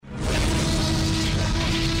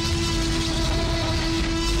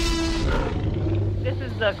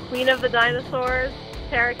the queen of the dinosaurs,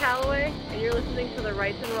 Tara Calloway, and you're listening to The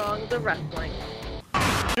Rights and Wrongs of Wrestling.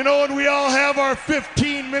 You know, and we all have our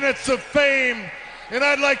 15 minutes of fame, and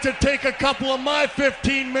I'd like to take a couple of my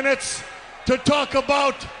 15 minutes to talk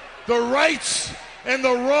about the rights and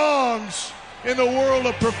the wrongs in the world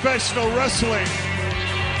of professional wrestling.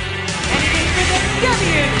 And it is for the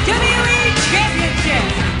WWE Championship.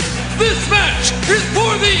 This match is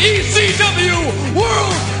for the ECW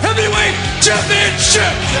World Heavyweight Championship.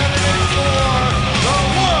 For the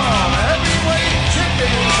World Heavyweight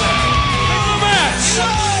Championship. The match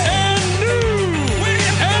and new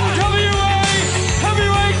NWA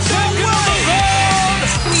Heavyweight Champion.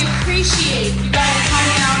 We appreciate you guys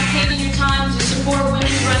coming out and taking your time to support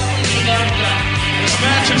women's wrestling in America. This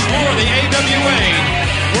match is for the AWA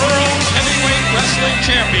World Heavyweight Wrestling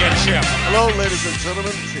Championship. Hello, ladies and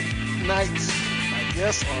gentlemen. Tonight, my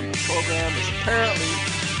guest on the program is apparently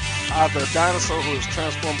either a dinosaur who has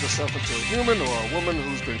transformed herself into a human or a woman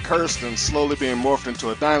who's been cursed and slowly being morphed into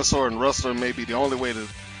a dinosaur, and wrestler may be the only way to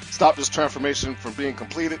stop this transformation from being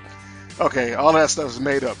completed. Okay, all that stuff is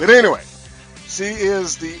made up. But anyway, she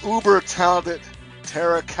is the uber talented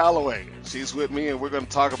Tara Calloway. She's with me, and we're going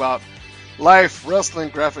to talk about life, wrestling,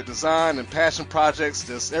 graphic design, and passion projects,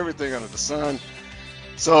 just everything under the sun.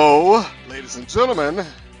 So, ladies and gentlemen,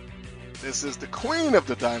 this is the queen of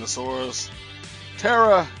the dinosaurs,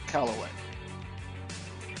 Tara Calloway.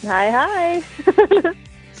 Hi.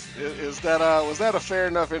 Was that a fair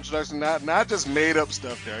enough introduction? Not just made up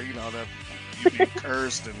stuff there, you know, that you be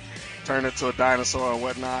cursed and turned into a dinosaur and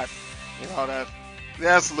whatnot. You know,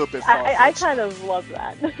 that's a little bit far-fetched. I kind of love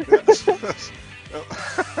that.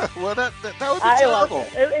 Well, that would be terrible. I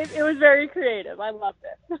loved it. It was very creative. I loved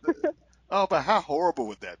it. Oh, but how horrible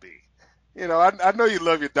would that be? You know, I know you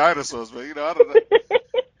love your dinosaurs, but, you know, I don't know.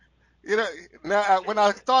 You know, now, when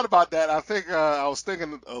I thought about that, I think I was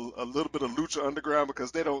thinking a little bit of Lucha Underground,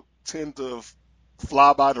 because they don't tend to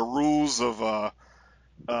fly by the rules of,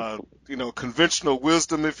 you know, conventional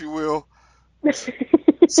wisdom, if you will.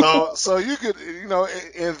 So you could, you know,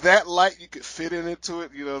 in that light, you could fit into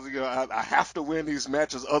it. You know, I have to win these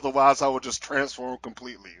matches, otherwise I would just transform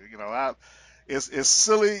completely. You know, it's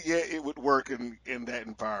silly, yet it would work in that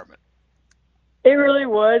environment. It really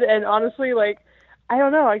would, and honestly, like, I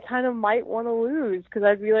don't know, I kind of might want to lose, because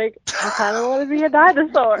I'd be like, I kind of want to be a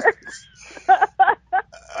dinosaur.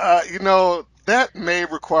 You know, that may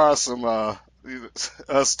require some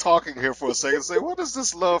us talking here for a second. Say, what is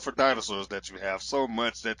this love for dinosaurs that you have so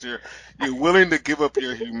much that you're willing to give up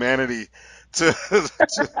your humanity to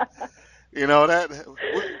you know, that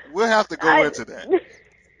we'll have to go into that.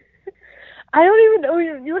 I don't even know.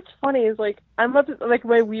 You know what's funny is, like, I'm up to, like,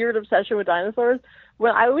 my weird obsession with dinosaurs.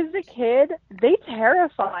 When I was a kid, they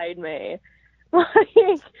terrified me.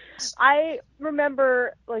 Like, I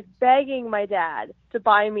remember, like, begging my dad to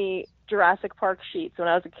buy me Jurassic Park sheets when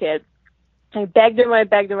I was a kid. I begged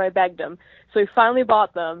him. So he finally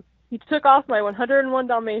bought them. He took off my 101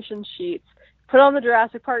 Dalmatians sheets, put on the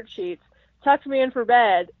Jurassic Park sheets, tucked me in for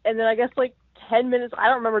bed, and then I guess, like, 10 minutes, I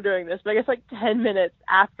don't remember doing this, but I guess, like, 10 minutes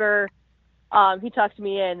after he tucked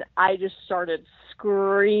me in, I just started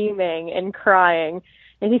screaming and crying.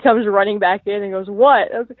 And he comes running back in and goes,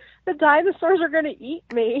 "What?" I was like, "The dinosaurs are going to eat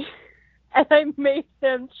me." And I made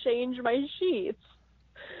him change my sheets.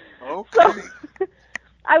 Okay. So,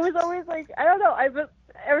 I was always like, I don't know, ever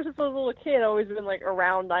since I was a little kid, I've always been, like,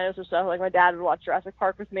 around dinosaur stuff. Like, my dad would watch Jurassic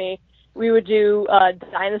Park with me. We would do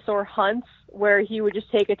dinosaur hunts where he would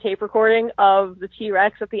just take a tape recording of the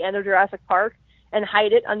T-Rex at the end of Jurassic Park and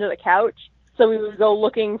hide it under the couch. So we would go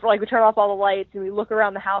looking for, like, we turn off all the lights and we look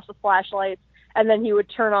around the house with flashlights, and then he would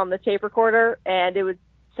turn on the tape recorder and it would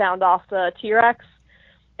sound off the T-Rex.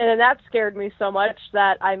 And then that scared me so much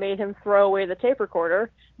that I made him throw away the tape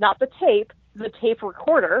recorder, not the tape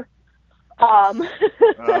recorder. Oh,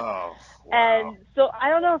 wow. And so I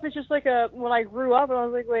don't know if it's just like when I grew up and I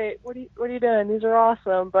was like, wait, what are you doing? These are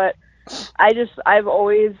awesome. But I've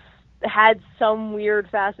always had some weird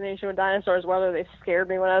fascination with dinosaurs, whether they scared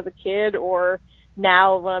me when I was a kid or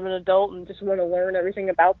now when I'm an adult and just want to learn everything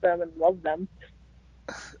about them and love them.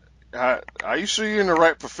 Are you sure you're in the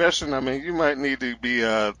right profession? I mean, you might need to be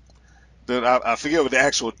I forget what the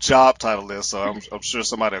actual job title is, so I'm sure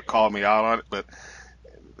somebody will call me out on it. But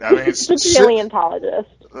I mean, paleontologist.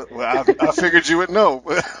 Well, I figured you would know.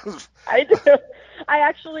 I do. I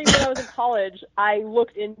actually, when I was in college, I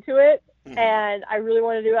looked into it, and I really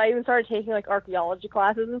wanted to do it. I even started taking, like, archaeology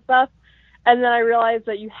classes and stuff, and then I realized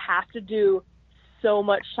that you have to do so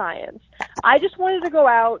much science. I just wanted to go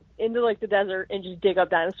out into, like, the desert and just dig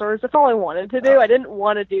up dinosaurs. That's all I wanted to do. I didn't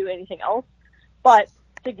want to do anything else. But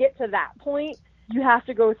to get to that point, you have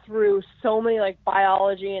to go through so many like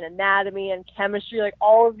biology and anatomy and chemistry, like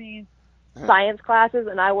all of these science classes,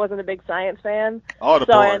 and I wasn't a big science fan. All the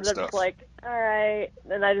so I boring ended up stuff. just like, all right,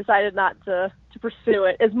 and I decided not to pursue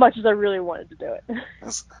it as much as I really wanted to do it.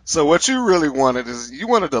 So what you really wanted is you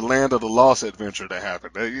wanted the Land of the Lost adventure to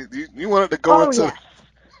happen. You wanted to go into.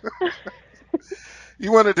 Yes.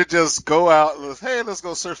 You wanted to just go out, hey, let's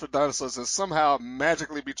go search for dinosaurs, and somehow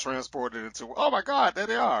magically be transported into, oh my God, there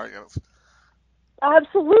they are.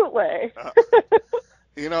 Absolutely.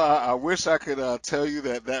 I wish I could tell you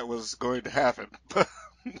that was going to happen. But,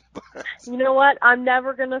 you know what? I'm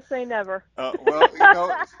never going to say never.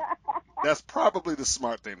 Well, that's probably the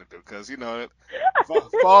smart thing to do, because,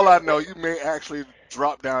 for all I know, you may actually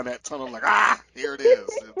drop down that tunnel like, here it is.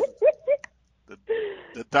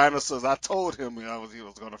 The dinosaurs, I told him he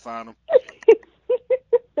was going to find them.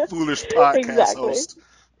 Foolish podcast host.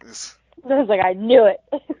 I was like, I knew it.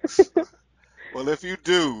 Well, if you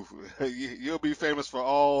do, you'll be famous for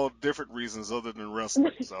all different reasons other than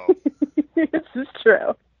wrestling. So this is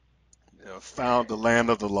true. Found the Land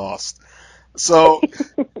of the Lost. So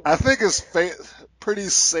I think it's pretty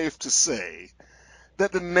safe to say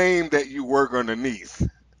that the name that you work underneath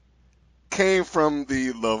came from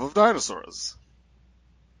the love of dinosaurs.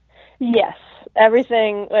 Yes.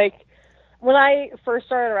 Everything, like, when I first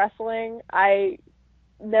started wrestling, I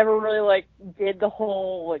never really, did the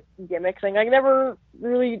whole, gimmick thing. I never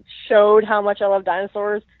really showed how much I love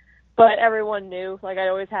dinosaurs, but everyone knew. I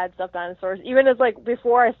always had stuffed dinosaurs. Even as,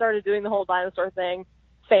 before I started doing the whole dinosaur thing,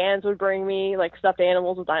 fans would bring me, stuffed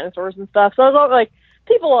animals with dinosaurs and stuff. So I was all,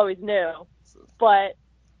 people always knew. But,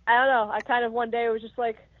 I don't know, I kind of one day was just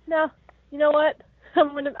no, you know what?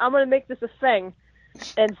 I'm gonna make this a thing.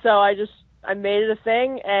 And so I made it a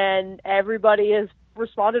thing, and everybody has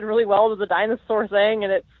responded really well to the dinosaur thing,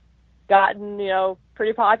 and it's gotten,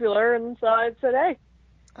 pretty popular. And so I said, hey,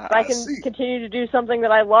 if I can continue to do something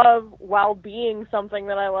that I love while being something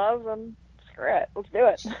that I love, then screw it, let's do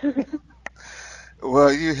it.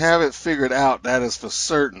 Well, you have it figured out, that is for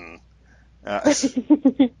certain. I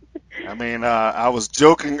mean, I was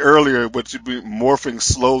joking earlier, but you'd be morphing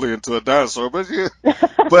slowly into a dinosaur, but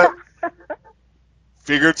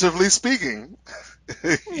figuratively speaking,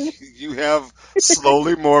 you have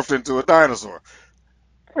slowly morphed into a dinosaur.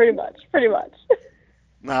 Pretty much.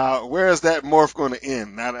 Now, where is that morph going to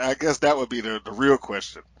end? Now, I guess that would be the real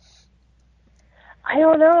question. I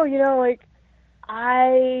don't know.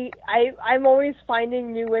 I'm always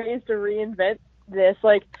finding new ways to reinvent this.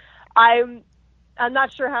 I'm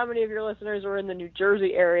not sure how many of your listeners are in the New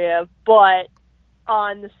Jersey area, but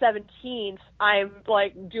on the 17th, I'm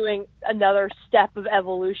doing another step of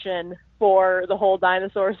evolution for the whole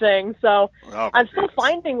dinosaur thing. So I'm still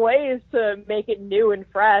finding ways to make it new and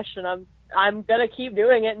fresh, and I'm gonna keep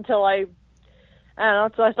doing it until I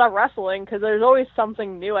stop wrestling, because there's always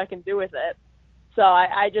something new I can do with it. So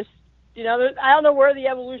I just, I don't know where the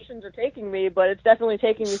evolutions are taking me, but it's definitely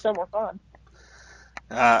taking me somewhere fun.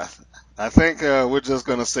 I think we're just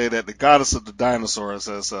going to say that the goddess of the dinosaurs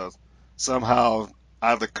has somehow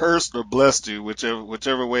either cursed or blessed you,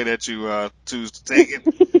 whichever way that you choose to take it.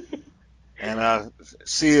 And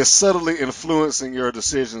she is subtly influencing your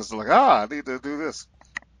decisions. I need to do this.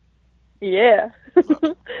 Yeah.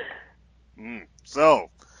 So,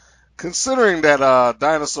 considering that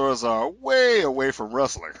dinosaurs are way away from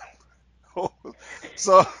wrestling,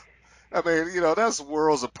 so, I mean, that's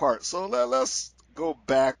worlds apart. So let's go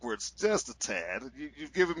backwards just a tad.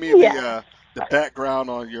 You've given me the background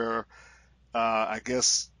on your, I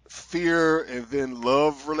guess, fear and then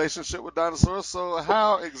love relationship with dinosaurs. So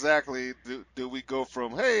how exactly do we go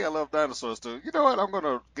from, hey, I love dinosaurs, to, you know what, I'm going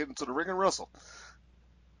to get into the ring and wrestle?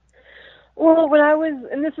 Well, when I was,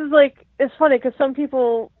 and this is it's funny because some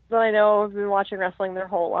people that I know have been watching wrestling their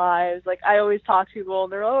whole lives. I always talk to people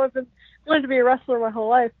and they're, I've been wanting to be a wrestler my whole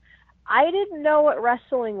life. I didn't know what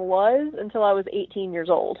wrestling was until I was 18 years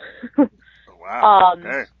old. Wow.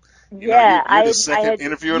 Okay. You're the second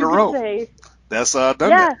interview in a row. That's done.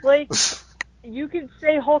 Yeah, you could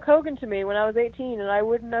say Hulk Hogan to me when I was 18, and I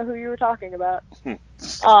wouldn't know who you were talking about.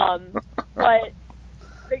 But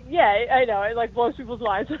yeah, I know it blows people's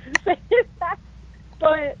minds when I say that.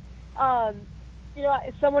 But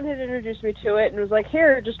someone had introduced me to it and was like,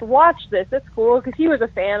 "Here, just watch this. It's cool," because he was a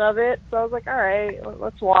fan of it. So I was like, "All right,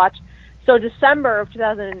 let's watch." So December of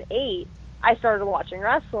 2008, I started watching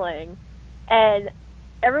wrestling, and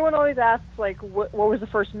everyone always asks, what was the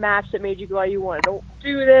first match that made you go, you want to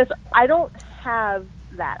do this? I don't have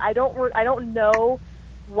that. I don't know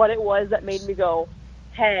what it was that made me go,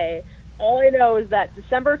 hey. All I know is that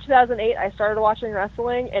December 2008, I started watching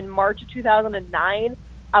wrestling, and March of 2009,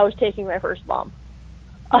 I was taking my first bump.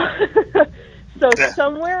 So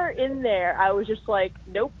somewhere in there, I was just like,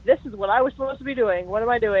 nope, this is what I was supposed to be doing. What am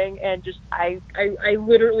I doing? And just, I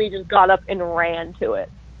literally just got up and ran to it.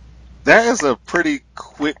 That is a pretty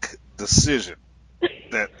quick decision.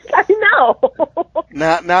 That I know.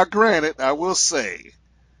 now, granted, I will say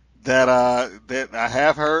that that I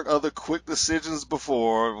have heard other quick decisions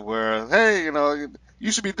before, where, hey,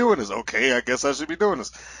 you should be doing this. Okay, I guess I should be doing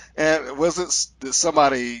this. And did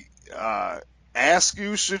somebody ask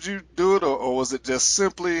you, should you do it, or was it just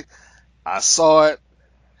simply, I saw it,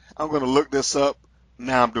 I'm going to look this up,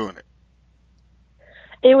 now I'm doing it?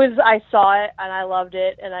 It was, I saw it and I loved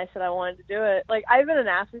it and I said I wanted to do it. Like, I've been an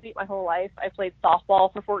athlete my whole life. I played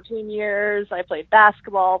softball for 14 years. I played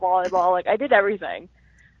basketball, volleyball, like I did everything.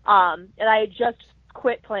 And I had just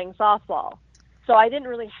quit playing softball. So I didn't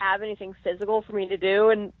really have anything physical for me to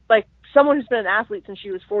do. And like someone who's been an athlete since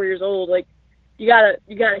she was 4 years old, like you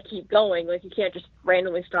gotta keep going. Like you can't just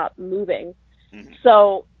randomly stop moving. Mm-hmm.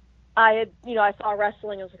 So I saw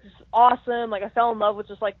wrestling. I was like, this is awesome. Like I fell in love with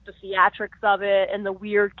just like the theatrics of it and the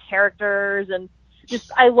weird characters, and just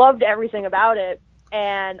I loved everything about it.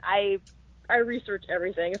 And I research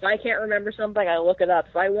everything. If I can't remember something, I look it up.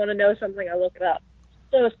 If I want to know something, I look it up.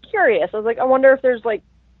 So I was curious. I was like, I wonder if there's like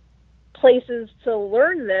places to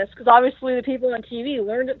learn this, because obviously the people on TV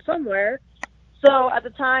learned it somewhere. So at the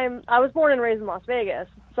time, I was born and raised in Las Vegas.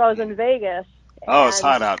 So I was in Vegas. Oh, it's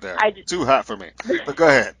hot out there. Too hot for me. But go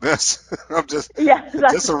ahead. I'm just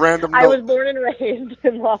just a random note. I was born and raised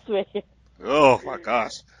in Las Vegas. Oh my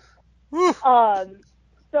gosh. Whew.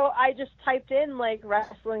 So I just typed in like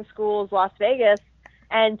wrestling schools Las Vegas,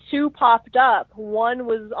 and 2 popped up. One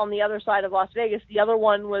was on the other side of Las Vegas. The other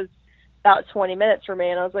one was about 20 minutes from me,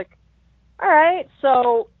 and I was like, all right.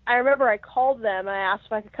 So I remember I called them and I asked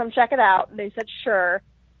if I could come check it out, and they said sure.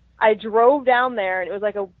 I drove down there, and it was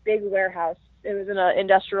like a big warehouse. It was in an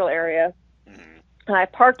industrial area. Mm-hmm. And I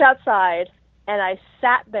parked outside, and I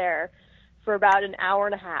sat there for about an hour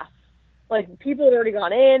and a half. Like, people had already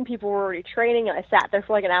gone in, people were already training, and I sat there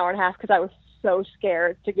for like an hour and a half because I was so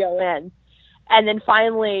scared to go in. And then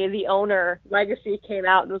finally, the owner, Legacy, came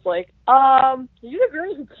out and was like, are you the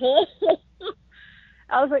girl who called?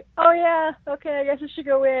 I was like, oh, yeah, okay, I guess I should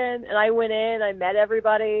go in. And I went in, I met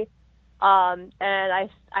everybody, and I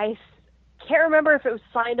can't remember if it was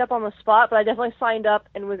signed up on the spot, but I definitely signed up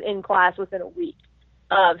and was in class within a week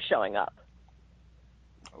of showing up.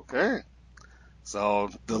 Okay. So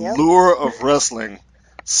the lure of wrestling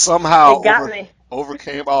somehow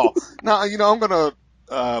overcame all. Now, I'm going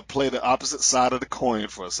to play the opposite side of the coin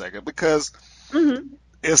for a second, because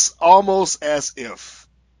it's almost as if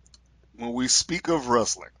when we speak of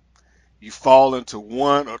wrestling, you fall into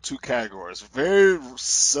one or two categories. Very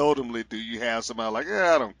seldomly do you have somebody like,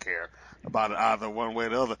 I don't care about it either one way or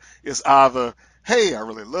the other. It's either, hey, I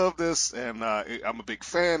really love this and I'm a big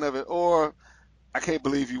fan of it, or I can't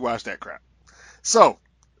believe you watched that crap. So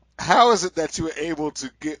how is it that you were able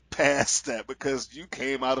to get past that? Because you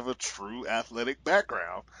came out of a true athletic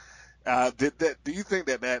background. Do you think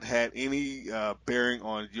that had any bearing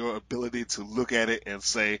on your ability to look at it and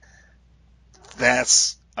say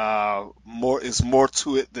that's more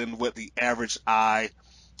to it than what the average eye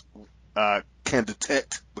can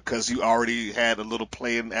detect, because you already had a little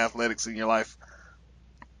play in athletics in your life?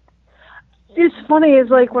 It's funny, is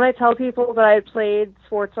like when I tell people that I played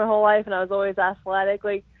sports my whole life and I was always athletic,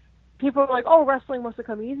 like people are like, oh, wrestling must have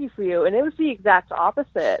come easy for you. And it was the exact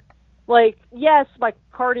opposite. Like, yes, my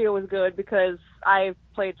cardio was good because I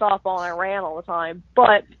played softball and I ran all the time.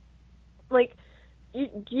 But, like, you,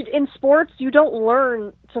 in sports, you don't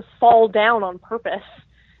learn to fall down on purpose.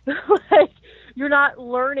 Like, you're not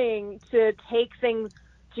learning to take things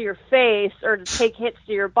to your face or to take hits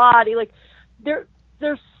to your body. Like,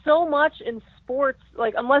 there's so much in sports,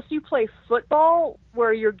 like, unless you play football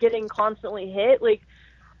where you're getting constantly hit, like,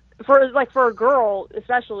 for a girl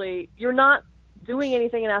especially, you're not doing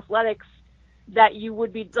anything in athletics that you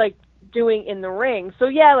would be like doing in the ring. So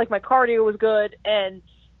yeah, like my cardio was good, and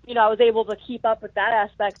I was able to keep up with that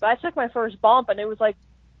aspect. But I took my first bump, and it was like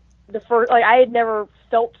I had never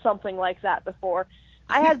felt something like that before.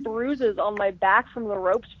 I had bruises on my back from the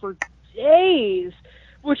ropes for days,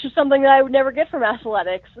 which is something that I would never get from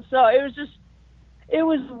athletics. So it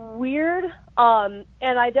was weird. And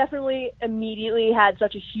I definitely immediately had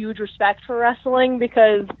such a huge respect for wrestling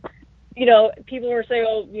because, people were saying,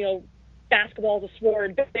 oh, basketball is a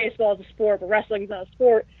sport, baseball is a sport, but wrestling is not a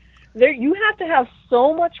sport. You have to have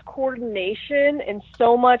so much coordination and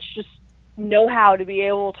so much just know-how to be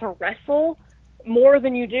able to wrestle more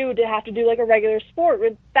than you do to have to do like a regular sport.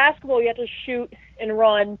 With basketball, you have to shoot and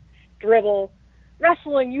run, dribble.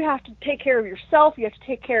 wrestling, you have to take care of yourself, you have to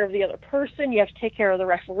take care of the other person, you have to take care of the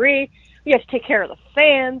referee, you have to take care of the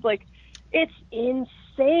fans. Like, it's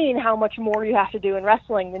insane how much more you have to do in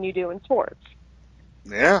wrestling than you do in sports.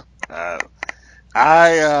 Yeah.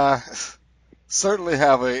 I certainly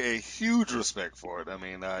have a huge respect for it. I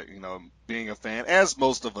mean, being a fan, as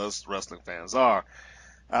most of us wrestling fans are,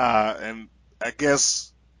 and I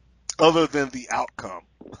guess other than the outcome,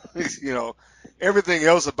 everything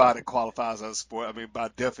else about it qualifies as a sport. I mean, by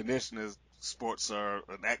definition, sports are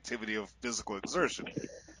an activity of physical exertion,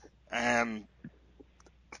 and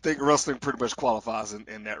I think wrestling pretty much qualifies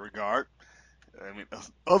in that regard. I mean,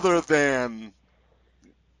 other than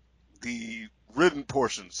the written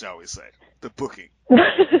portion, shall we say, the booking.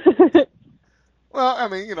 Well, I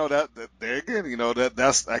mean, that there again,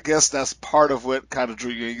 that's I guess that's part of what kind of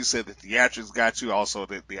drew you in. You said the theatrics got you, also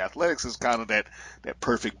the athletics is kind of that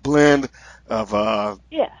perfect blend of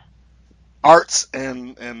Yeah. arts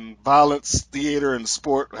and violence, theater and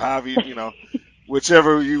sport, however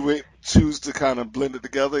whichever you would choose to kind of blend it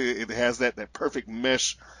together, it has that perfect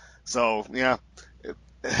mesh. So yeah,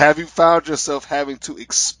 have you found yourself having to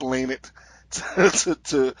explain it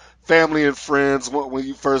to family and friends when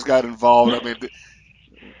you first got involved? I mean,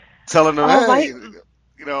 telling them, hey,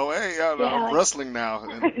 I'm like, wrestling now,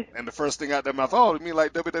 and the first thing out their mouth, oh, you mean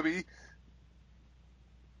like WWE?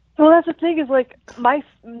 well, that's the thing is, like,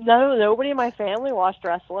 nobody in my family watched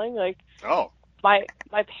wrestling. Like, Oh, my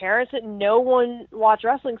parents didn't. No one watched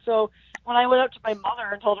wrestling. So when I went up to my mother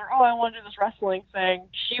and told her, "Oh, I want to do this wrestling thing,"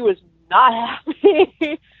 she was not happy.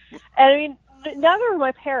 And I mean, neither of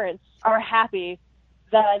my parents are happy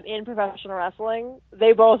that I'm in professional wrestling.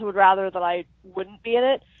 They both would rather that I wouldn't be in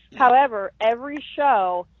it. However, every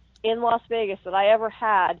show in Las Vegas that I ever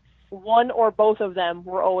had, one or both of them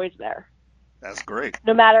were always there. that's great.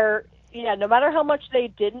 No matter how much they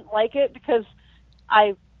didn't like it, because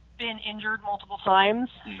I've been injured multiple times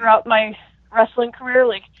throughout my wrestling career.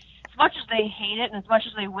 Like, as much as they hate it and as much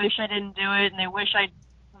as they wish I didn't do it and they wish I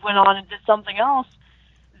went on and did something else,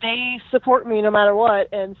 they support me no matter what.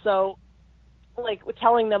 And so, like,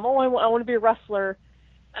 telling them, oh, I want to be a wrestler,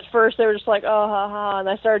 at first they were just like, oh, ha, ha, and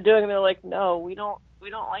I started doing it, and they're like, no, we don't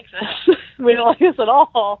like this. We don't like this at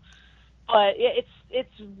all. But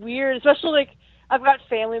it's weird, especially, like, I've got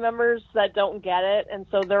family members that don't get it, and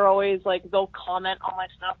so they're always like, they'll comment on my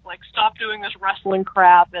stuff, like, stop doing this wrestling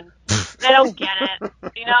crap, and they don't get it.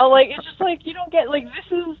 Like, it's just like, you don't get, like, this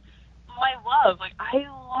is my love. Like, I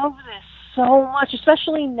love this so much,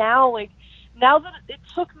 especially now. Like, now that it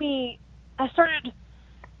took me, I started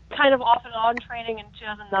kind of off and on training in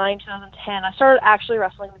 2009, 2010. I started actually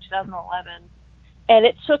wrestling in 2011. And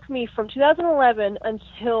it took me from 2011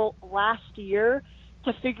 until last year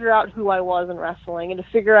to figure out who I was in wrestling and to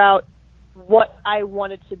figure out what I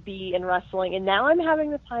wanted to be in wrestling. And now I'm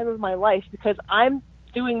having the time of my life because I'm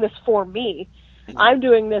doing this for me. I'm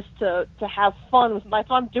doing this to have fun with my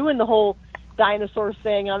fun. I'm doing the whole dinosaur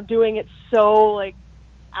thing. I'm doing it so, like,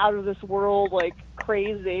 out of this world, like,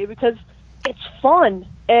 crazy, because it's fun.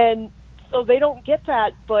 And so they don't get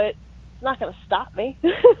that, but it's not going to stop me.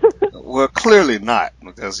 Well, clearly not,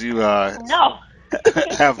 because you No.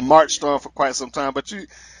 have marched on for quite some time. But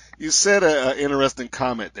you said an interesting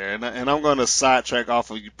comment there, and I'm going to sidetrack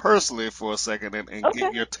off of you personally for a second and Okay.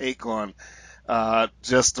 get your take on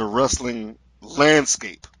just the wrestling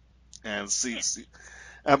landscape and see.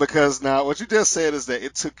 Because now what you just said is that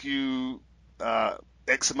it took you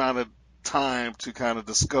X amount of time to kind of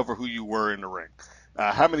discover who you were in the ring.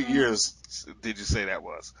 How many years did you say that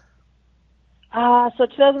was? So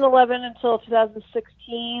 2011 until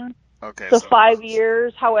 2016. Okay. So 5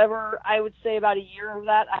 years. However, I would say about a year of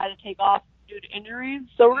that I had to take off due to injuries.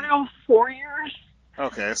 So we're going to go with 4 years.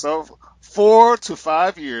 Okay, so 4 to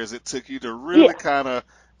 5 years it took you to really kind of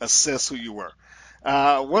assess who you were.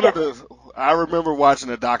 I remember watching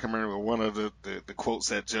a documentary where one of the quotes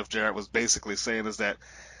that Jeff Jarrett was basically saying is that,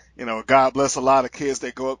 God bless a lot of kids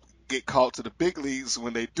that go up, get called to the big leagues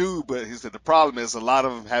when they do, but he said the problem is a lot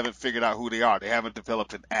of them haven't figured out who they are. They haven't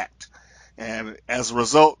developed an act. And as a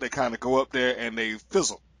result, they kind of go up there and they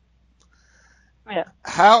fizzle. Yeah.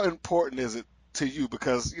 How important is it to you?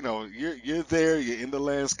 Because, you're there, you're in the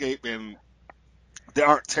landscape, and there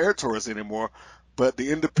aren't territories anymore, but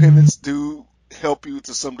the independents do help you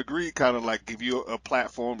to some degree, kind of like give you a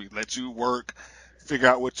platform, let you work, figure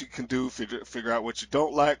out what you can do, figure out what you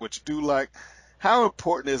don't like, what you do like. How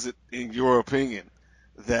important is it, in your opinion,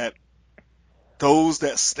 that those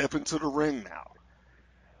that step into the ring now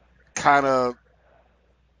kind of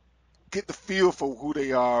get the feel for who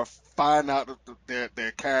they are, find out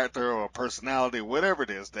their character or personality, whatever it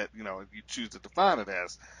is that you choose to define it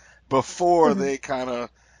as, before they kind of,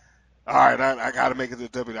 all right, I got to make it to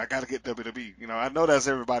WWE. I got to get WWE. You know, I know that's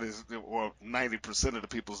everybody's, or 90% of the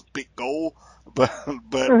people's big goal, but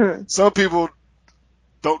some people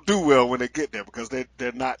don't do well when they get there because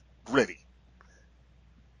they're not ready.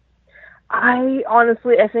 I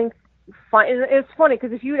think it's funny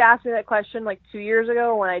because if you had asked me that question like 2 years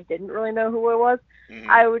ago when I didn't really know who it was,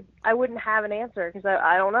 I wouldn't have an answer because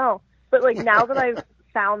I don't know. But like now that I've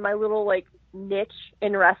found my little like niche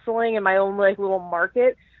in wrestling and my own like little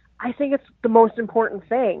market, I think it's the most important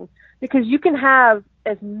thing because you can have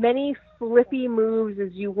as many flippy moves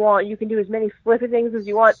as you want. You can do as many flippy things as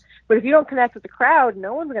you want. But if you don't connect with the crowd,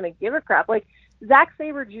 no one's going to give a crap. Like Zack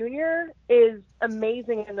Sabre Jr. is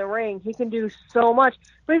amazing in the ring. He can do so much,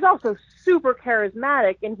 but he's also super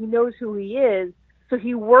charismatic and he knows who he is. So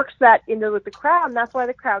he works that into with the crowd, and that's why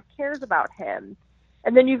the crowd cares about him.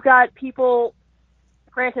 And then you've got people,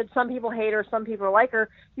 granted, some people hate her, some people like her.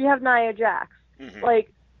 You have Nia Jax.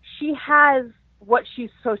 Like, she has what she's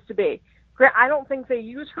supposed to be. I don't think they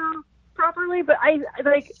use her properly, but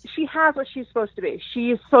she has what she's supposed to be.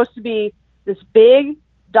 She is supposed to be this big,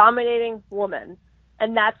 dominating woman,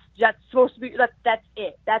 and that's supposed to be that's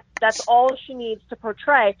it. That's all she needs to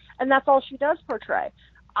portray, and that's all she does portray.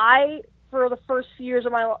 For the first few years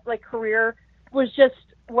of my career, was just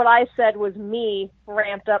what I said was me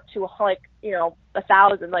ramped up to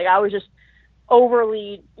 1,000. Like I was just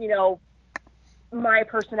overly, my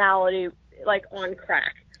personality on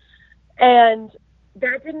crack. And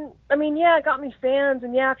that didn't, it got me fans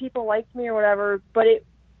and people liked me or whatever, but it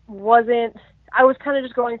wasn't, I was kind of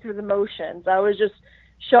just going through the motions. I was just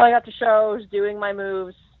showing up to shows, doing my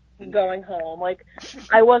moves, going home. Like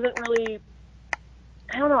I wasn't really,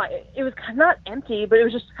 I don't know, it was not empty, but it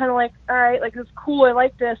was just kind of like, all right, like it's cool, I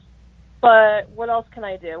like this, but what else can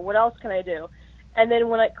I do? What else can I do? And then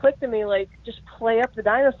when it clicked to me, just play up the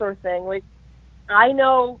dinosaur thing. I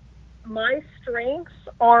know my strengths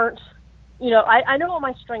aren't, I know what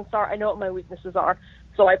my strengths are. I know what my weaknesses are.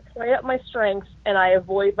 So I play up my strengths and I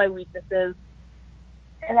avoid my weaknesses.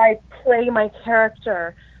 And I play my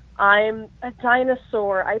character. I'm a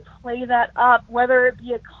dinosaur. I play that up, whether it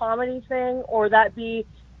be a comedy thing or that be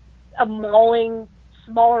a mauling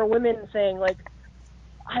smaller women thing.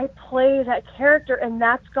 I play that character, and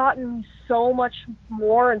that's gotten me so much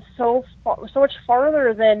more and so much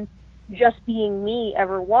farther than just being me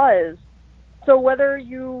ever was. So whether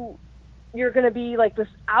you're going to be this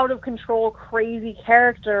out of control crazy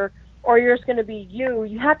character or you're just going to be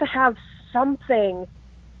you have to have something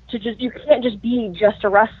to you can't just be just a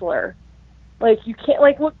wrestler. You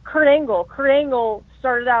can't, what Kurt Angle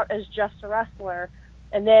started out as just a wrestler,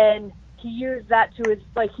 and then he used that to his,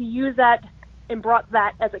 he used that and brought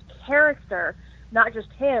that as a character, not just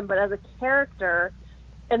him, but as a character,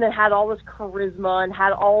 and then had all this charisma and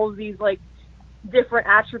had all of these different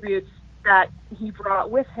attributes that he brought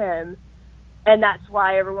with him, and that's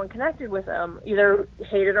why everyone connected with him, either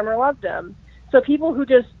hated him or loved him. So people who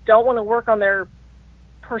just don't want to work on their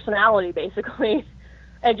personality, basically,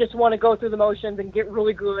 and just want to go through the motions and get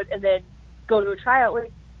really good and then go to a tryout,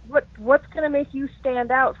 what's going to make you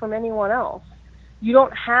stand out from anyone else? You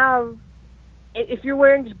don't have, if you're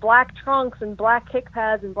wearing just black trunks and black kick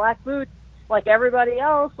pads and black boots like everybody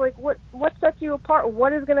else, what sets you apart?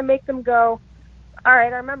 What is going to make them go, all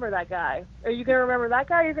right, I remember that guy? Are you going to remember that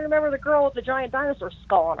guy? Or are you going to remember the girl with the giant dinosaur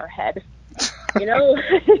skull on her head?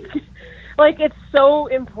 It's so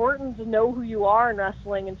important to know who you are in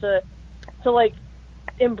wrestling and to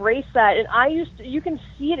embrace that. And you can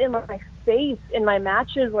see it in my face in my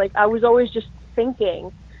matches. I was always just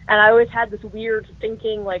thinking, and I always had this weird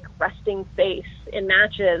thinking, resting face in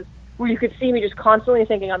matches where you could see me just constantly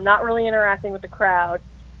thinking, I'm not really interacting with the crowd,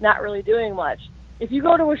 not really doing much. If you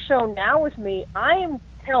go to a show now with me, I am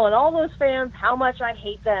telling all those fans how much I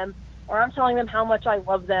hate them, or I'm telling them how much I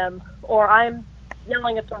love them, or I'm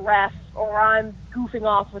yelling at the ref, or I'm goofing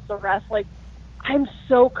off with the ref. I'm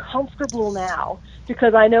so comfortable now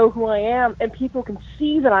because I know who I am, and people can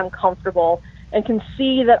see that I'm comfortable and can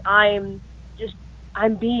see that I'm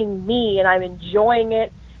being me and I'm enjoying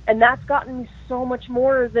it. And that's gotten me so much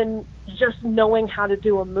more than just knowing how to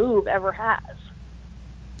do a move ever has.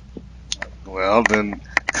 Well, then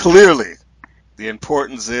clearly the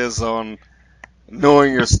importance is on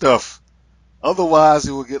knowing your stuff. Otherwise,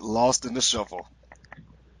 you will get lost in the shuffle.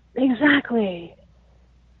 Exactly.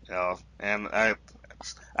 And I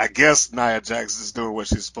guess Nia Jax is doing what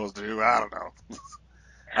she's supposed to do. I don't know.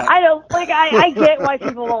 I don't I get why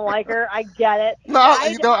people don't like her. I get it. No,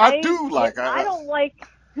 I do like her. I don't like.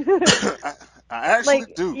 I actually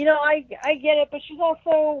like, do. you know, I get it, but she's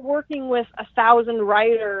also working with 1,000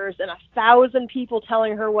 writers and 1,000 people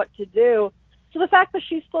telling her what to do. So the fact that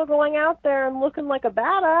she's still going out there and looking like a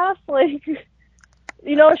badass, like,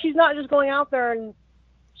 you know, she's not just going out there and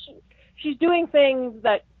she's doing things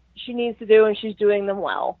that she needs to do, and she's doing them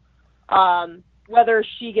well. Whether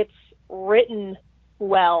she gets written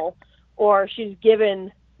well or she's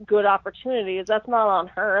given good opportunities, that's not on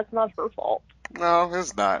her. It's not her fault. No,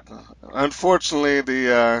 it's not. Unfortunately,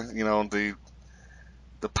 the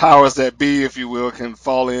powers that be, if you will, can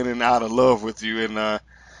fall in and out of love with you, and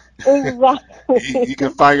Exactly. you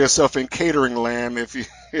can find yourself in catering land if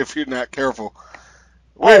you're not careful.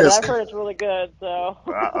 Hey, but Whereas I've heard it's really good, so.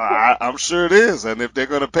 I'm sure it is, and if they're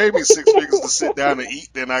going to pay me 6 figures to sit down and eat,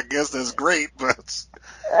 then I guess that's great. But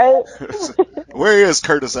Right? where is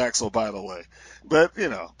Curtis Axel, by the way? But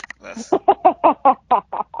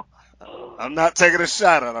I'm not taking a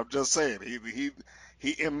shot at him. I'm just saying he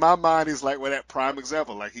in my mind he's like that prime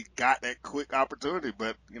example. Like he got that quick opportunity,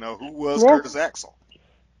 but who was Yeah. Curtis Axel?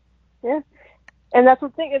 Yeah. And that's the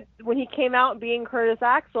thing. When he came out being Curtis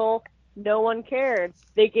Axel, no one cared.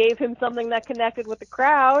 They gave him something that connected with the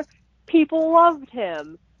crowd. People loved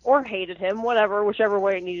him or hated him, whichever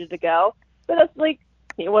way it needed to go. But that's like,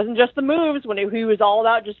 it wasn't just the moves. When he was all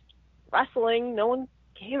about just wrestling, no one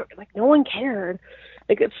cared. No one cared.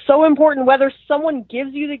 Like, it's so important whether someone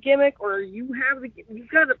gives you the gimmick or you have you've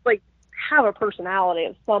got to have a personality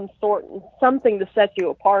of some sort and something to set you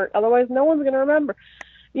apart. Otherwise, no one's going to remember.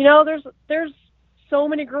 You know, there's so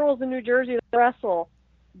many girls in New Jersey that wrestle,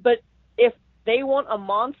 but if they want a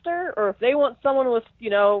monster, or if they want someone with,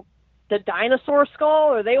 the dinosaur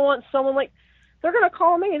skull, or they want someone they're going to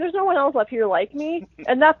call me. There's no one else up here like me.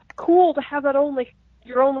 And that's cool to have that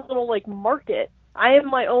your own little, market. I am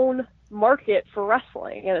my own market for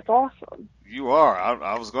wrestling, and it's awesome. You are.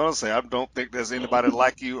 I was going to say, I don't think there's anybody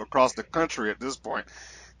like you across the country at this point.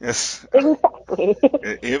 Yes. Exactly.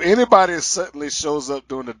 If anybody suddenly shows up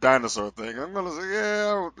doing the dinosaur thing, I'm going to say,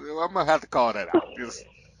 yeah, I'm going to have to call that out.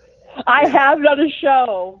 I have done a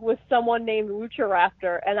show with someone named Lucha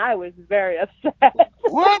Raptor, and I was very upset.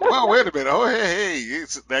 What? Well, wait a minute. Oh, hey.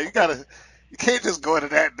 Now you can't just go into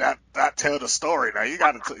that and not tell the story. Now you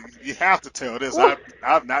have to tell this.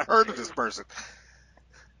 I've not heard of this person.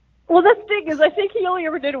 Well, the thing is, I think he only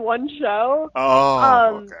ever did one show.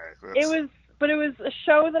 Oh, okay. It was a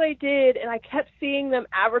show that I did, and I kept seeing them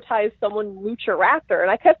advertise someone Lucha Raptor, and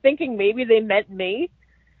I kept thinking maybe they meant me.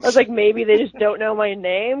 I was like, maybe they just don't know my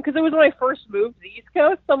name, because it was when I first moved to the East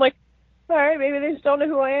Coast. So I'm like, all right, maybe they just don't know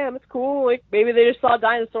who I am. It's cool. Like, maybe they just saw a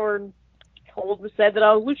dinosaur and said that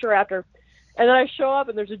I was Lucha Raptor. And then I show up,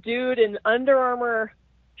 and there's a dude in Under Armour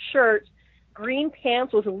shirt, green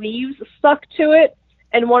pants with leaves stuck to it,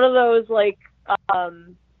 and one of those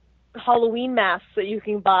Halloween masks that you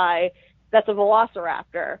can buy that's a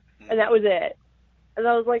Velociraptor, and that was it. And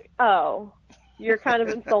I was like, oh, you're kind of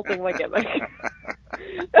insulting my gimmick.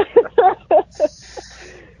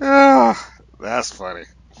 Oh, that's funny.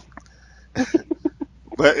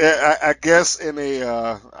 But I guess in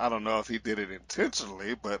I don't know if he did it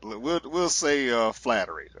intentionally, but we'll say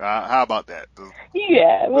flattery. How about that?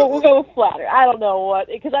 Yeah, we'll go with flattery. I don't know what,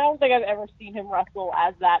 because I don't think I've ever seen him wrestle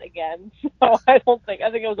as that again. So I think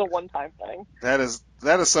it was a one-time thing. That is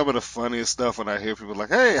some of the funniest stuff when I hear people like,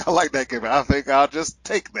 "Hey, I like that gimmick. I think I'll just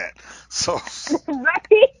take that." So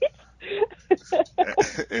Right.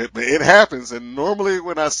 it happens, and normally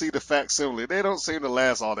when I see the facsimile, they don't seem to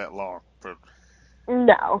last all that long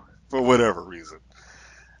No. for whatever reason.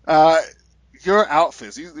 Your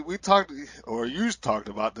outfits, you talked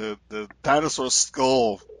about the dinosaur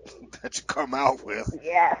skull that you come out with.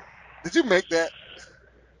 Yes. Did you make that?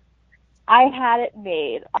 I had it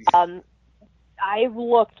made. I've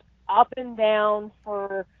looked up and down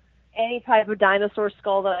for any type of dinosaur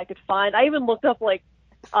skull that I could find. I even looked up the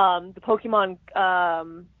Pokemon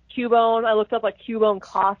Cubone. I looked up Cubone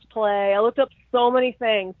cosplay. I looked up so many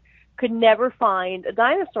things. Could never find a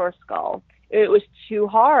dinosaur skull. It was too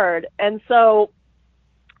hard. And so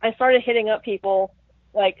I started hitting up people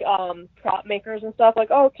prop makers and stuff,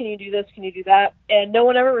 oh, can you do this? Can you do that? And no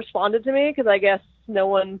one ever responded to me because I guess no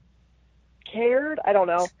one cared. I don't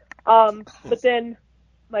know. But then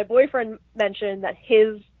my boyfriend mentioned that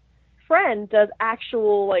his friend does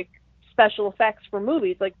actual special effects for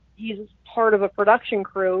movies. He's part of a production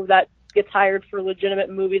crew that gets hired for legitimate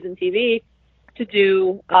movies and TV to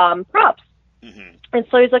do props. Mm-hmm. And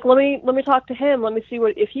so he's like, let me talk to him. Let me see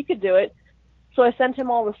if he could do it. So I sent him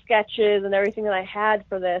all the sketches and everything that I had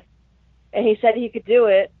for this, and he said he could do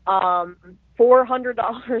it.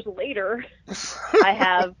 $400 later, I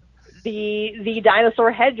have the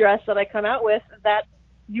dinosaur headdress that I come out with that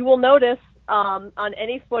you will notice on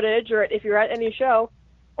any footage or if you're at any show,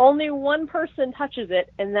 only one person touches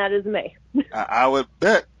it, and that is me. I would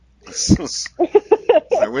bet.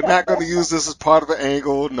 Like, we're not going to use this as part of an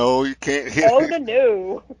angle. No, you can't. Oh,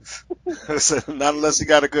 no. Not unless you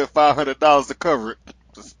got a good $500 to cover it.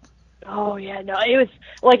 Oh, yeah, no. It was,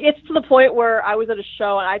 like, it's to the point where I was at a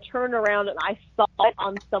show, and I turned around, and I saw it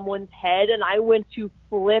on someone's head, and I went to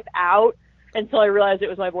flip out until I realized it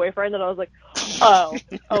was my boyfriend, and I was like, oh,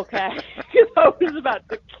 okay. Because I was about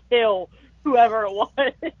to kill whoever it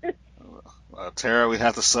was. Tara, we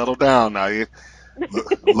have to settle down now. You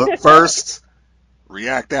look first,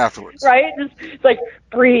 react afterwards. Right? Just like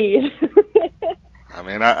breathe. I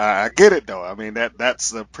mean, I get it though. I mean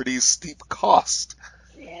that's a pretty steep cost.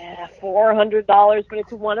 Yeah, $400, but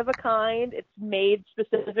it's one of a kind. It's made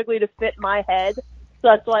specifically to fit my head, so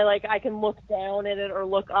that's why like I can look down at it or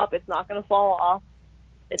look up. It's not going to fall off.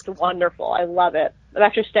 It's wonderful. I love it. I'm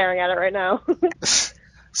actually staring at it right now.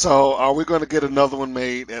 So, are we going to get another one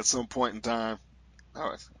made at some point in time? All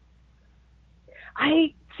right.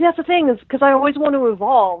 See, that's the thing, is because I always want to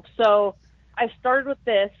evolve. So I started with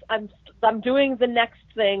this. I'm doing the next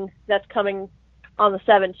thing that's coming on the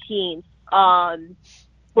 17th,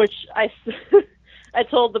 which I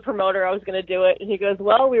told the promoter I was going to do it, and he goes,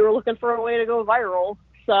 well, we were looking for a way to go viral,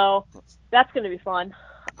 so that's going to be fun.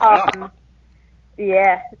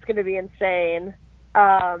 Yeah, it's going to be insane.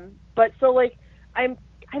 But so, like,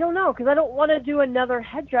 I don't know, because I don't want to do another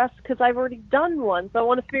headdress because I've already done one. So I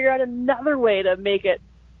want to figure out another way to make it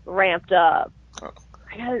ramped up.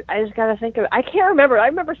 I just got to think of it. I can't remember. I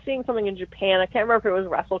remember seeing something in Japan. I can't remember if it was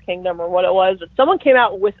Wrestle Kingdom or what it was, but someone came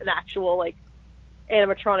out with an actual, like,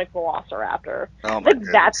 animatronic Velociraptor. Oh, I think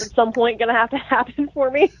that's at some point going to have to happen for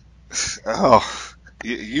me. Oh,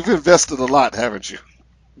 you've invested a lot, haven't you?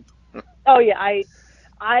 Oh, yeah.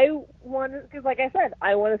 I want to, because like I said,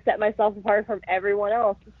 I want to set myself apart from everyone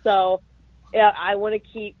else. So, yeah, I want to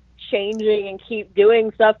keep changing and keep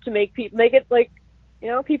doing stuff to make it like, you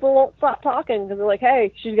know, people won't stop talking because they're like,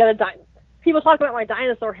 hey, she's got a people talk about my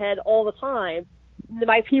dinosaur head all the time.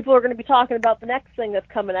 My people are going to be talking about the next thing that's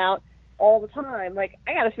coming out all the time. Like,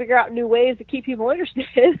 I got to figure out new ways to keep people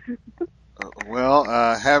interested. Well,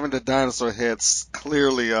 having the dinosaur heads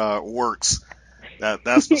clearly works.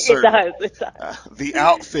 That's for certain. It does. The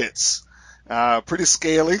outfits, pretty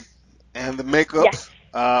scaly, and the makeup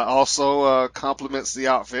also complements the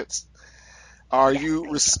outfits. Are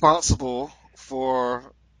you responsible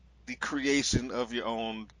for the creation of your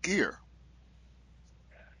own gear?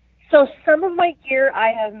 So some of my gear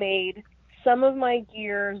I have made. Some of my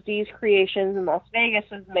gear, these creations in Las Vegas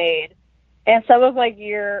has made. And some of my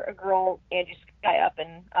gear, a girl, Angie Sky up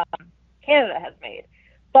in Canada, has made.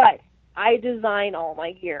 But I design all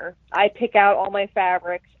my gear. I pick out all my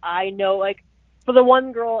fabrics. I know, like, for the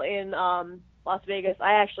one girl in Las Vegas,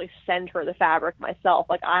 I actually send her the fabric myself.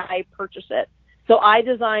 Like, I purchase it. So I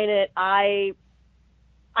design it. I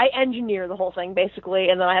engineer the whole thing, basically,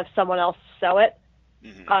 and then I have someone else sew it,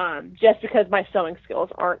 just because my sewing skills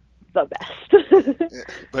aren't the best.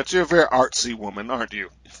 But you're a very artsy woman, aren't you?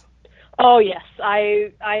 Oh, yes.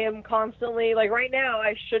 I am constantly, like, right now,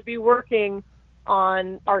 I should be working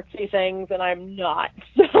on artsy things, and I'm not.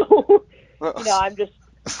 So, you know,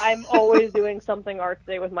 I'm always doing something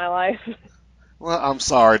artsy with my life. Well, I'm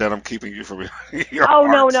sorry that I'm keeping you from your Oh,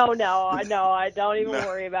 art. no, I don't even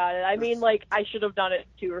worry about it. I mean, like, I should have done it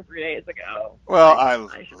 2 or 3 days ago. Well, I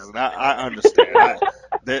understand.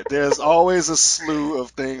 There's always a slew of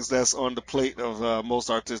things that's on the plate of most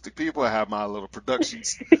artistic people. I have my little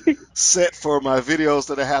productions set for my videos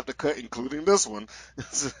that I have to cut, including this one,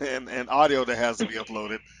 and audio that has to be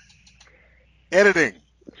uploaded. Editing.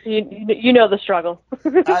 You know the struggle.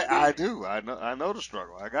 I do. I know the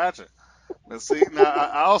struggle. I got you. Let's see. Now,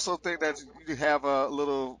 I also think that you have a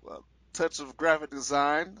little touch of graphic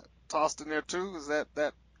design tossed in there too. Is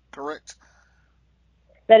that correct?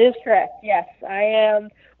 That is correct. Yes, I am.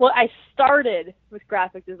 Well, I started with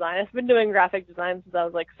graphic design. I've been doing graphic design since I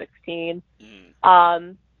was like 16.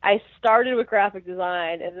 I started with graphic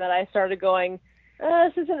design, and then I started going,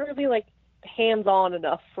 this isn't really like hands-on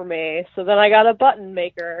enough for me. So then I got a button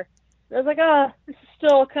maker. And I was like, this is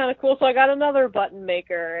still kind of cool. So I got another button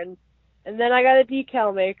maker, and then I got a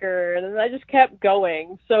decal maker, and then I just kept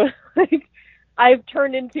going. So like, I've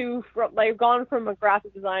gone from a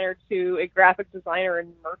graphic designer to a graphic designer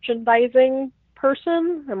and merchandising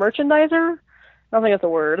person, a merchandiser. I don't think that's a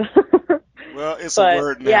word. Well, it's a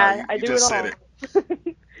word now. Yeah, I you do just it all. said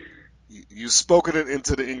it. You've spoken it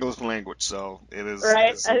into the English language, so it is.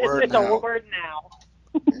 Right, it's a word it's now. a word now.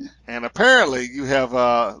 And apparently you have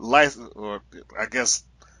licensed, or I guess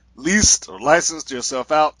leased or licensed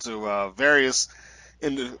yourself out to various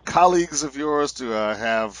colleagues of yours to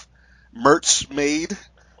have merch made.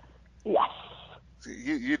 Yes.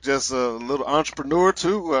 You're just a little entrepreneur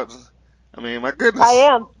too. I mean, my goodness. I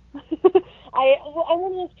am. I'm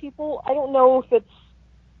one of those people, I don't know if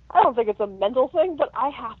I don't think it's a mental thing, but I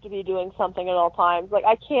have to be doing something at all times. Like,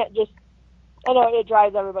 I can't just, I know it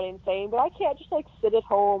drives everybody insane, but I can't just, like, sit at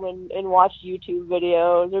home and watch YouTube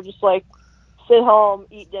videos or just, like, sit home,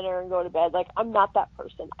 eat dinner, and go to bed. Like, I'm not that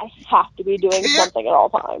person. I have to be doing something at all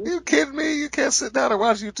times. You kidding me? You can't sit down and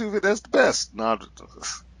watch YouTube videos. That's the best. No,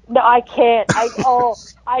 I can't.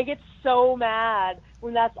 I get so mad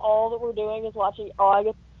when that's all that we're doing is watching. Oh, I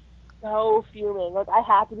get so fuming. Like, I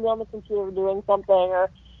have to be on the computer doing something, or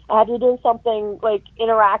I have to be doing something, like,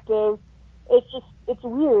 interactive. It's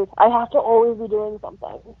weird. I have to always be doing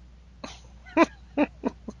something.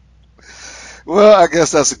 Well, I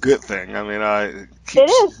guess that's a good thing. I mean,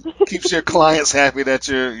 keeps your clients happy that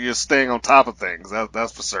you're staying on top of things.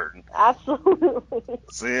 That's for certain. Absolutely.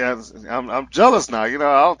 See, I'm jealous now. You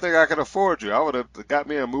know, I don't think I can afford you. I would have got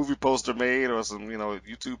me a movie poster made or some,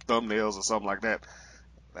 YouTube thumbnails or something like that.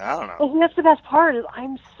 I don't know. I think that's the best part is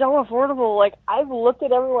I'm so affordable. Like, I've looked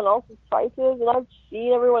at everyone else's prices and I've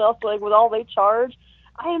seen everyone else, like, with all they charge.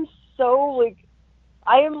 I am so, like,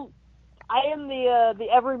 I am the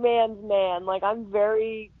everyman's man. Like, I'm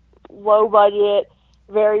very low budget,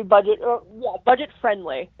 very budget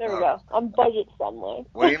friendly. There we go. I'm budget friendly.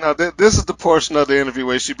 Well, this is the portion of the interview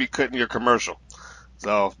where you should be cutting your commercial.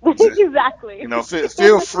 So exactly.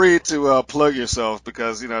 Feel free to plug yourself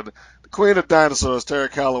because the Queen of Dinosaurs, Tara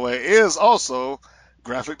Calloway, is also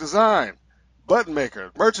graphic design, button maker,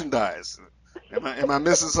 merchandise. Am I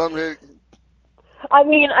missing something here? I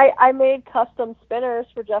mean, I made custom spinners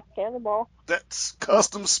for Jeff Cannonball. That's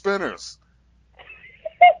custom spinners.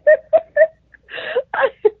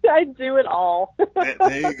 I do it all.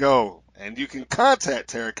 There you go. And you can contact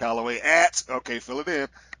Tara Calloway at, fill it in.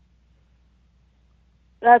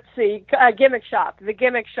 Let's see, Gimmick Shop. The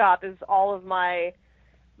Gimmick Shop is all of my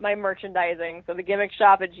merchandising. So the Gimmick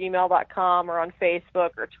Shop at gmail.com or on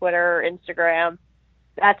Facebook or Twitter or Instagram.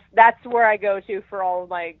 That's where I go to for all of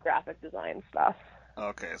my graphic design stuff.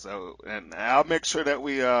 Okay, so and I'll make sure that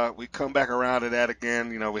we come back around to that again.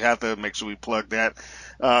 We have to make sure we plug that.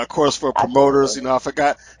 Of course, for promoters, I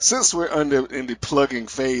forgot, since we're in the plugging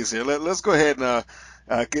phase here, let's go ahead and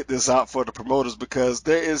get this out for the promoters, because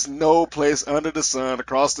there is no place under the sun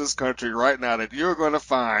across this country right now that you're going to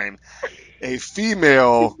find a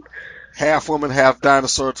female half woman, half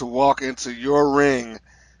dinosaur to walk into your ring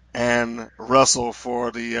and wrestle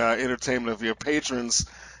for the entertainment of your patrons.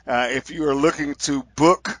 If you are looking to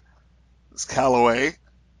book Calloway,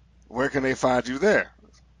 where can they find you there?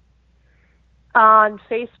 On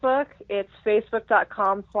Facebook, it's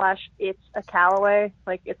facebook.com/itsacalloway.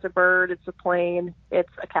 Like, it's a bird, it's a plane, it's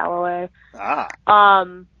a Calloway.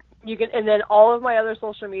 You can, and then all of my other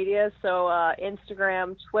social media, so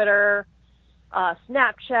Instagram, Twitter,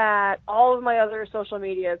 Snapchat, all of my other social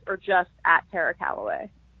medias are just at Tara Calloway.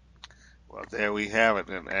 Well, there we have it,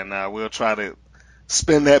 and we'll try to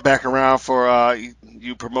spin that back around for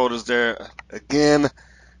you promoters there. Again,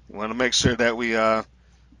 we want to make sure that we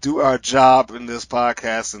do our job in this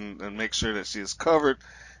podcast and make sure that she is covered.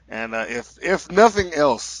 And if nothing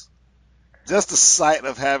else, just the sight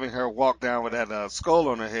of having her walk down with that skull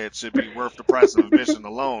on her head should be worth the price of admission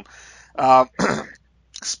alone.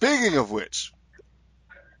 Speaking of which,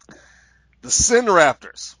 the Sin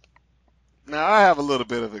Raptors. Now, I have a little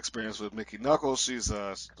bit of experience with Mickey Knuckles. She's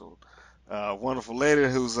a wonderful lady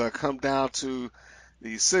who's come down to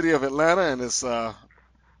the city of Atlanta and its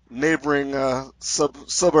neighboring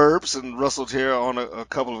suburbs and wrestled here on a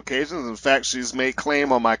couple of occasions. In fact, she's made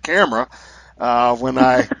claim on my camera when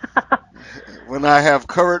I have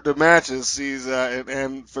covered the matches. She's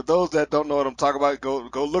and for those that don't know what I'm talking about,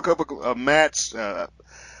 go look up a match,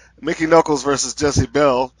 Mickey Knuckles versus Jessie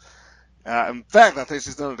Bell. In fact, I think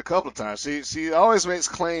she's done it a couple of times. She always makes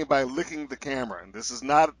claim by licking the camera, and this is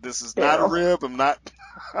not a rib. I'm not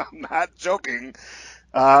joking.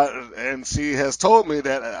 And she has told me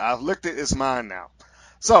that I've licked it. It's mine now.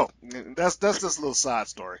 So that's just a little side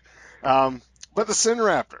story. But the Sin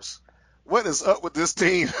Raptors, what is up with this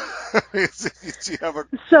team? You have a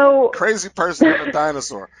crazy person and a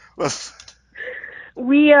dinosaur.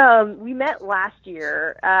 We met last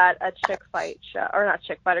year at a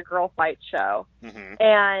a girl fight show,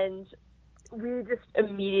 and we just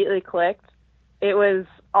immediately clicked. It was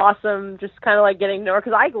awesome, just kind of like getting to know her,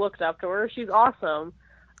 because I looked up to her. She's awesome.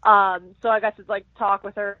 So I got to like talk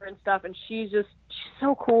with her and stuff, and she's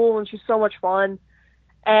so cool and she's so much fun.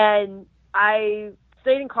 And I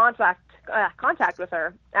stayed in contact with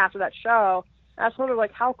her after that show. I just wondered,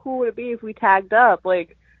 like, how cool would it be if we tagged up?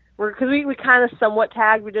 Like, because we kind of somewhat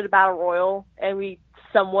tagged. We did a battle royal, and we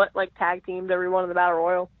somewhat like tag teamed everyone in the battle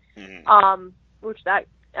royal. Mm-hmm. Which that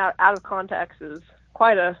out of context is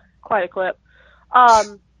quite a clip.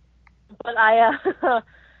 But I,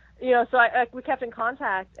 so we kept in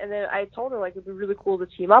contact, and then I told her like it'd be really cool to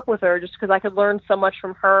team up with her, just because I could learn so much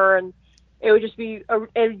from her, and it would just be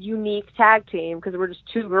a unique tag team because we're just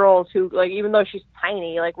two girls who, like, even though she's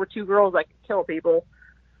tiny, like, we're two girls that can kill people.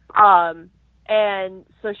 And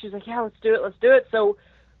so she's like, yeah, let's do it. So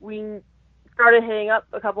we started hitting up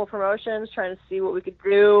a couple of promotions, trying to see what we could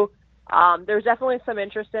do. There's definitely some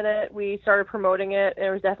interest in it. We started promoting it, and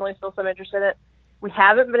there was definitely still some interest in it. We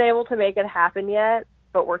haven't been able to make it happen yet,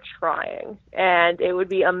 but we're trying, and it would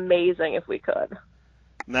be amazing if we could.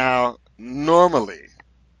 Now, normally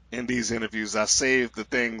in these interviews, I save the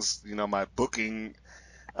things, my booking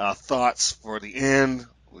thoughts for the end.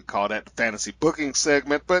 We call that the fantasy booking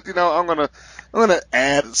segment. But I'm gonna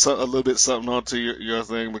add a little bit something onto your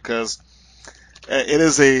thing, because it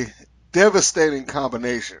is a devastating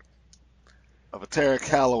combination of a Tara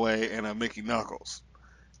Calloway and a Mickey Knuckles,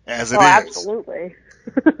 as it is. Absolutely.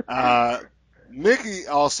 Mickey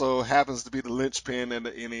also happens to be the linchpin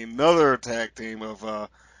in another tag team of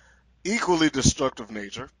equally destructive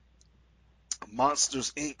nature,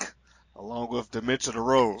 Monsters, Inc., along with Dementia the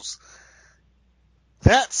Rose.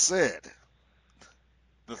 That said,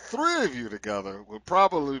 the three of you together would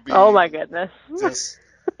probably be, oh my goodness, just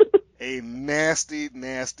a nasty,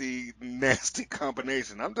 nasty, nasty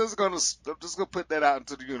combination. I'm just gonna put that out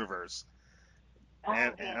into the universe.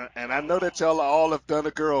 And I know that y'all all have done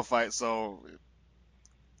a girl fight, so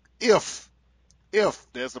if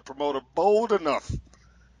there's a promoter bold enough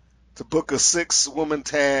to book a 6-woman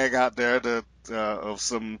tag out there of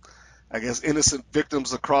some, I guess, innocent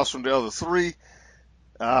victims across from the other 3,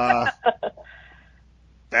 that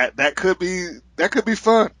could be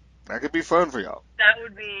fun. That could be fun for y'all. That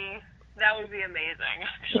would be amazing.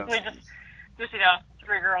 Actually, just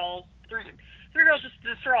 3 girls just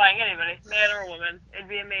destroying anybody, man or woman. It'd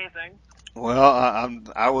be amazing. Well,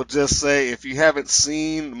 I will just say, if you haven't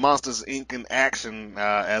seen Monsters, Inc. in action,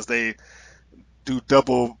 as they do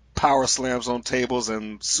double power slams on tables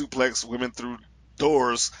and suplex women through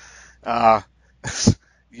doors,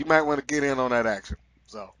 you might want to get in on that action.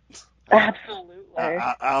 So, absolutely,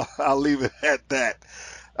 I'll leave it at that.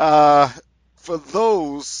 For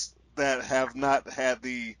those that have not had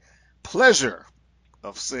the pleasure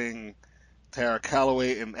of seeing Tara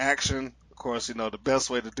Calloway in action, of course, the best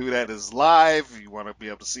way to do that is live. You want to be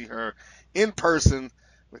able to see her in person,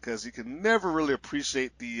 because you can never really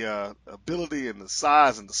appreciate the ability and the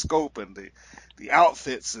size and the scope and the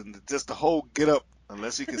outfits and just the whole get up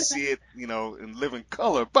unless you can see it, in living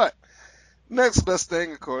color. But next best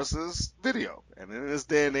thing, of course, is video. And in this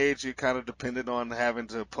day and age, you're kind of dependent on having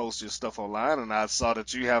to post your stuff online. And I saw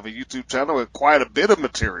that you have a YouTube channel with quite a bit of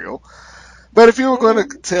material. But if you were going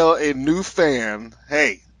to tell a new fan,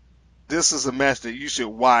 hey, this is a match that you should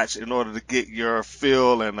watch in order to get your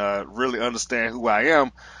feel and really understand who I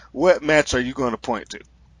am, what match are you going to point to?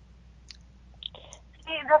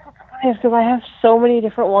 That's what's funny, because I have so many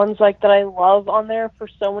different ones like that I love on there for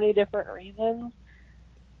so many different reasons.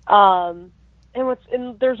 And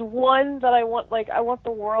there's one that I want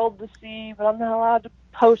the world to see, but I'm not allowed to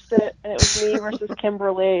post it, and it was me versus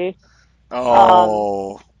Kimberly.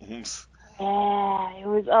 Oh. Yeah, it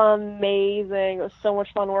was amazing. It was so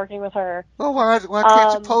much fun working with her. Well, why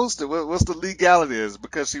can't you post it? What's the legality?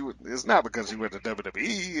 It's not because she went to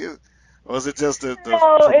WWE, or is it just the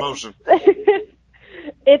promotion?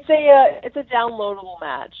 It's a downloadable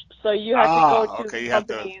match, so you have to go to the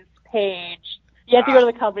company's page. You have to go to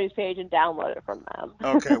the company's page and download it from them.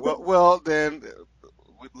 Okay, well then,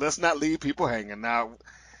 let's not leave people hanging. Now,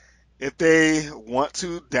 if they want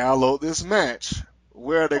to download this match,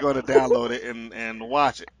 where are they going to download it and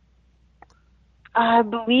watch it? I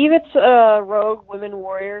believe it's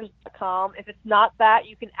RogueWomenWarriors.com. If it's not that,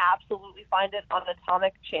 you can absolutely find it on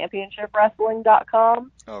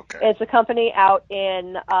AtomicChampionshipWrestling.com. Okay. It's a company out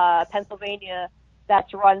in Pennsylvania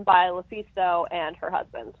that's run by LaFisto and her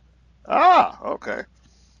husband. Ah, okay.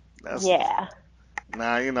 Yeah.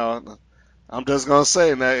 Now, I'm just going to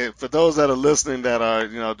say, now, for those that are listening that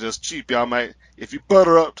are, just cheap, y'all might, if you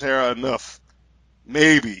butter up Tara enough,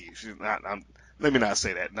 maybe, she's not Let me not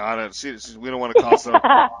say that. No, we don't want to cause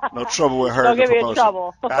no trouble with her. Don't get me in promotion.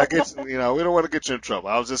 trouble. I get we don't want to get you in trouble.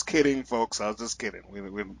 I was just kidding, folks. I was just kidding.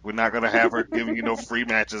 We're not going to have her giving you no free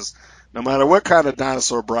matches, no matter what kind of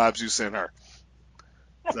dinosaur bribes you send her.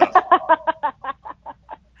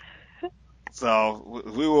 So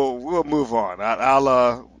we'll move on.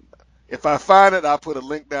 I'll if I find it, I'll put a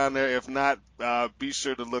link down there. If not, be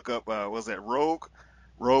sure to look up was that Rogue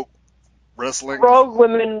Wrestling? Rogue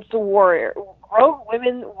Women's Warriors. Oh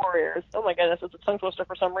my goodness, it's a tongue twister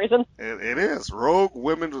for some reason. It is Rogue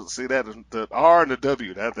Women. See that the R and the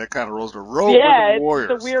W that kind of rolls the Rogue Women Warriors.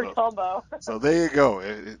 Yeah, it's a weird combo. So there you go.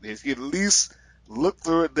 If you at least look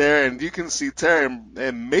through it there, and you can see Terry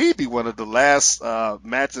and maybe one of the last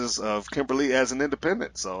matches of Kimberly as an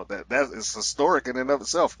independent. So that is historic in and of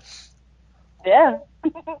itself. Yeah.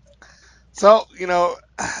 So,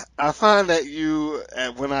 I find that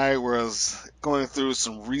when I was going through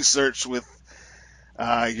some research with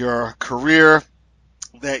your career,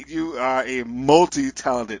 that you are a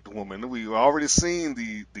multi-talented woman. We've already seen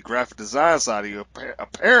the graphic design side of you.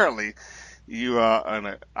 Apparently, you are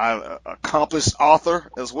an accomplished author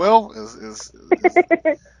as well. Is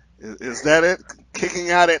that it?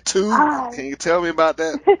 Kicking out at 2? Can you tell me about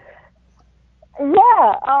that?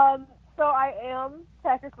 Yeah. So I am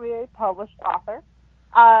technically a published author.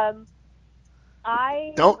 I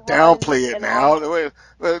don't downplay it now.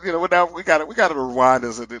 Now we got to rewind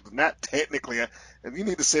this. Not technically, and you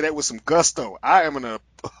need to say that with some gusto. I am an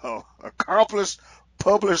accomplished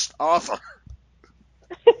published author.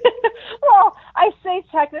 Well, I say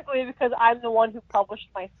technically because I'm the one who published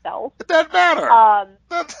myself. It doesn't matter.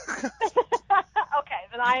 Okay,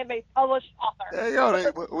 then I am a published author.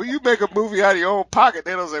 Yeah, when you make a movie out of your own pocket,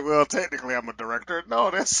 they don't say, well, technically I'm a director. No,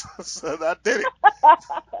 I did it.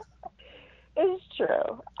 It's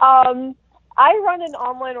true. I run an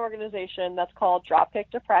online organization that's called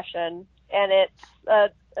Dropkick Depression, and it's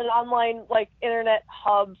an online internet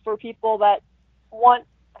hub for people that want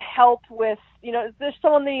help with, if there's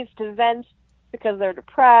someone that needs to vent because they're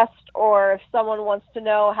depressed, or if someone wants to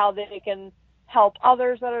know how they can help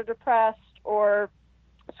others that are depressed, or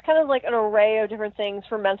it's kind of like an array of different things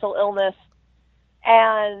for mental illness.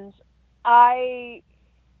 And I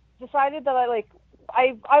decided that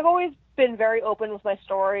I've always been very open with my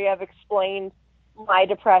story. I've explained my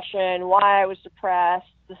depression, why I was depressed,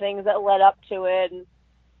 the things that led up to it, and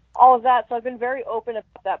all of that. So I've been very open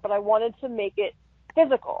about that, but I wanted to make it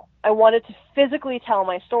physical. I wanted to physically tell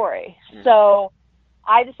my story. So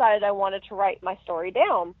I decided I wanted to write my story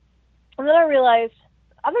down. And then I realized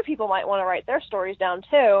other people might want to write their stories down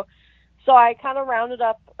too. So I kind of rounded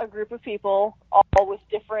up a group of people, all with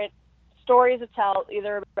different stories to tell,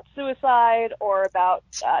 either about suicide or about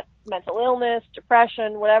mental illness,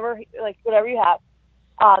 depression, whatever you have.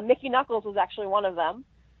 Mickey Knuckles was actually one of them.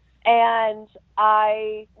 And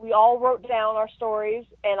we all wrote down our stories,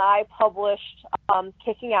 and I published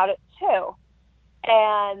Kicking Out at 2.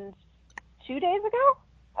 And 2 days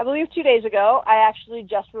ago, I actually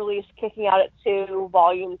just released Kicking Out at 2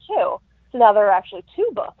 Volume 2. So now there are actually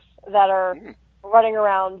 2 books that are running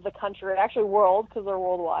around the country, actually world, because they're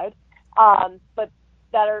worldwide, but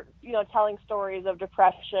that are, telling stories of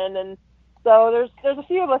depression. And so there's a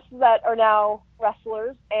few of us that are now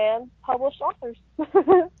wrestlers and published authors.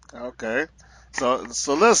 Okay. So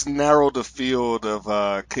let's narrow the field of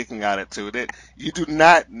Kicking Out at 2. That you do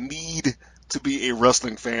not need to be a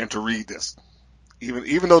wrestling fan to read this.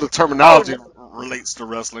 Even though the terminology relates to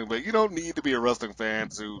wrestling, but you don't need to be a wrestling fan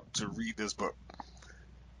to read this book.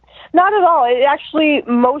 Not at all. It actually,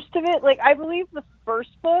 most of it, I believe the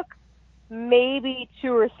first book, maybe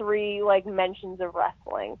 2 or 3 mentions of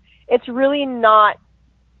wrestling. It's really not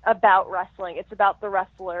about wrestling. It's about the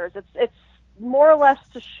wrestlers. It's more or less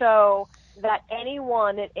to show that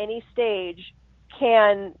anyone at any stage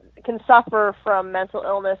can suffer from mental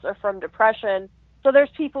illness or from depression. So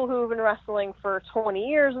there's people who have been wrestling for 20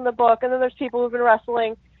 years in the book, and then there's people who've been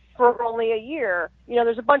wrestling for only a year.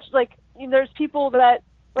 There's a bunch there's people that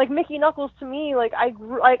Mickey Knuckles. To me,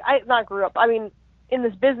 in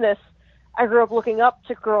this business, I grew up looking up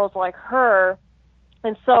to girls like her.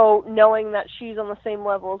 And so knowing that she's on the same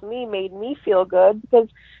level as me made me feel good, because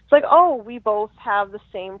it's we both have the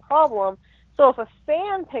same problem. So if a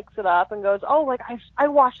fan picks it up and goes, I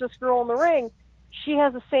watched this girl in the ring, she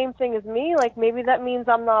has the same thing as me, maybe that means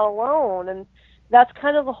I'm not alone. And that's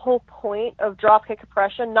kind of the whole point of Dropkick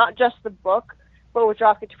Depression, not just the book, but with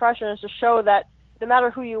Dropkick Depression, is to show that no matter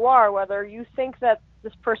who you are, whether you think that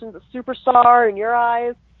this person's a superstar in your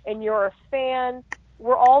eyes and you're a fan,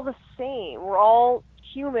 we're all the same. We're all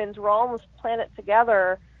humans. We're all on this planet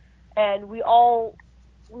together, and we all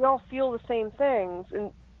feel the same things,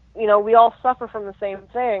 and we all suffer from the same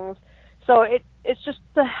things. So it's just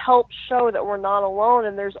to help show that we're not alone,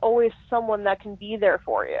 and there's always someone that can be there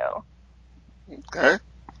for you. Okay.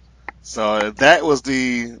 So that was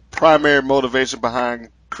the primary motivation behind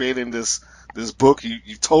creating this book.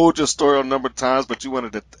 You told your story a number of times, but you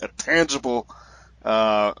wanted a tangible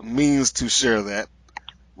means to share that,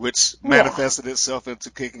 which manifested itself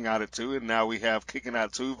into Kicking Out at 2, and now we have Kicking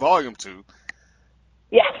Out 2 Volume 2.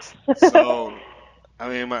 Yes. So, I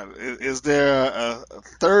mean, is there a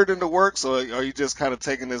third in the works, or are you just kind of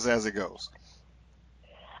taking this as it goes?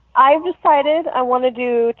 I've decided I want to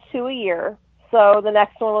do 2 a year, so the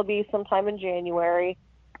next one will be sometime in January.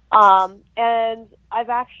 And I've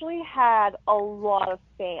actually had a lot of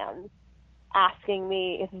fans asking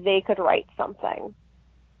me if they could write something.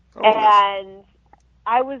 Oh, yes.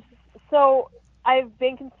 And I've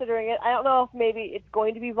been considering it. I don't know if maybe it's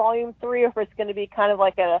going to be volume 3 or if it's going to be kind of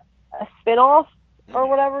like a spin-off or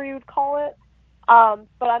whatever you would call it.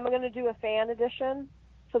 But I'm going to do a fan edition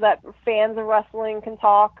so that fans of wrestling can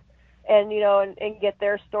talk and get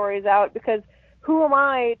their stories out, because who am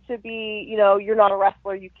I to be, you're not a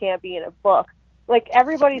wrestler, you can't be in a book. Like,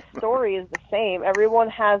 everybody's story is the same. Everyone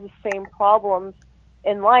has the same problems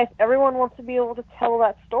in life. Everyone wants to be able to tell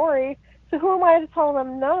that story. So who am I to tell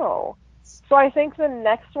them no? So I think the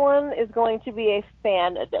next one is going to be a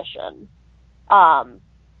fan edition. Well,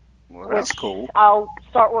 that's cool. I'll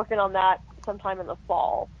start working on that sometime in the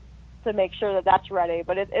fall to make sure that that's ready.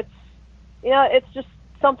 But it's just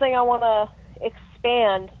something I want to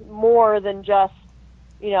expand more than just,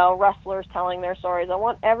 wrestlers telling their stories. I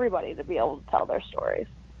want everybody to be able to tell their stories.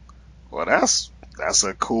 Well, that's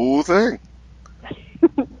a cool thing.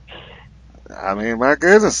 I mean, my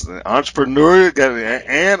goodness, entrepreneur,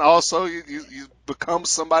 and also you become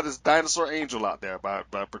somebody's dinosaur angel out there by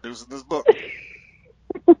producing this book.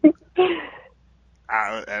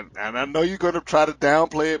 And I know you're going to try to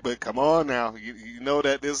downplay it, but come on now, you know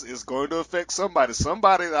that this is going to affect somebody.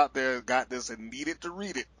 Somebody out there got this and needed to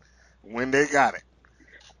read it when they got it.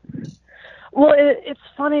 Well, it's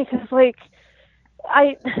funny because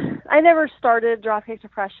I never started Dropkick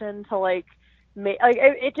Depression to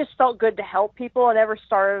it just felt good to help people. I never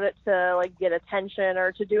started it to get attention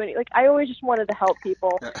or to do any. I always just wanted to help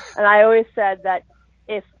people, and I always said that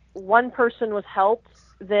if one person was helped,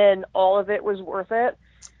 then all of it was worth it.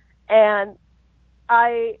 And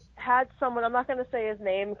I had someone, I'm not going to say his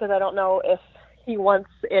name because I don't know if he wants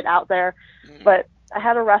it out there, but I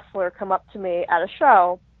had a wrestler come up to me at a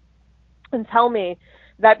show and tell me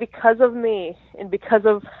that because of me and because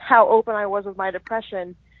of how open I was with my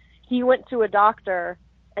depression, he went to a doctor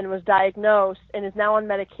and was diagnosed and is now on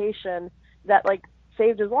medication that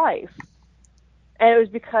saved his life. And it was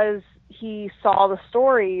because he saw the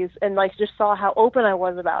stories and just saw how open I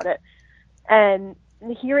was about it. And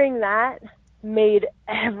hearing that made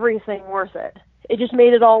everything worth it. It just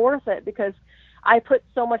made it all worth it because I put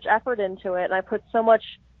so much effort into it and I put so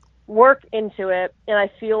much work into it, and I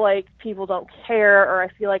feel like people don't care, or I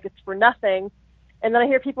feel like it's for nothing. And then I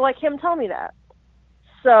hear people like him tell me that.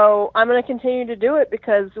 So I'm going to continue to do it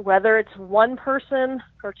because whether it's one person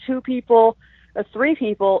or 2 people or 3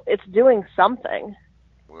 people, it's doing something.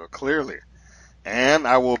 Well, clearly. And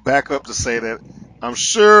I will back up to say that I'm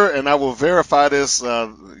sure, and I will verify this,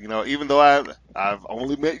 even though I've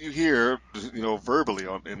only met you here, verbally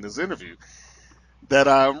in this interview, that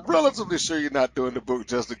I'm relatively sure you're not doing the book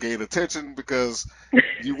just to gain attention, because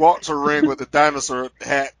you walked to a ring with a dinosaur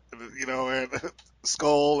hat, and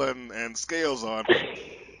skull and scales on.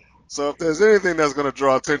 So if there's anything that's going to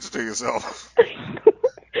draw attention to yourself.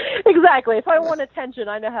 Exactly. If I want attention,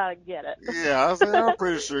 I know how to get it. Yeah, I'm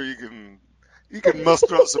pretty sure you can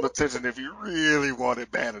muster up some attention if you really want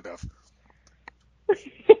it bad enough.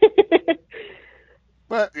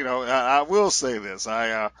 But, I will say this.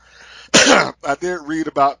 I did read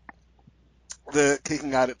about the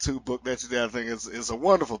Kicking Out at 2 book that you did. I think is a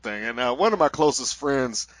wonderful thing. And one of my closest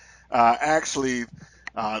friends actually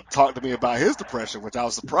talked to me about his depression, which I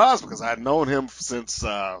was surprised because I had known him since,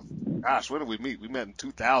 when did we meet? We met in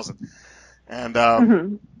 2000. And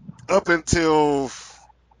up until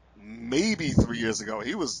maybe 3 years ago,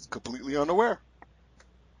 he was completely unaware.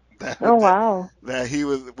 Wow. That he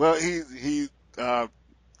was, he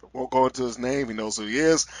won't go into his name. He knows who he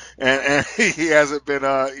is, and he hasn't been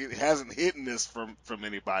he hasn't hidden this from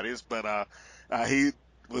anybody. But he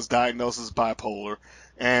was diagnosed as bipolar,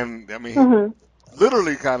 and I mean, he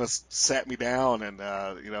literally kind of sat me down and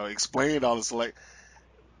explained all this.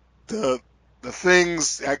 The the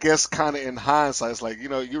things, I guess, kind of in hindsight, it's like,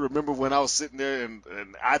 you remember when I was sitting there and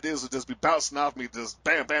ideas would just be bouncing off me, just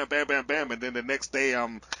bam, bam, bam, bam, bam, and then the next day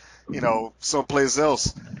I'm, someplace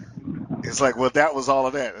else. It's like, well, that was all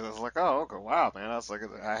of that. And I was like, oh, okay, wow, man. I was like,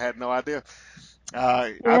 I had no idea.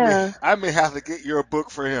 Yeah. I may have to get your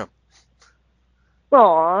book for him.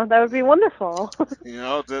 Aw, that would be wonderful.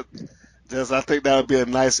 Just I think that would be a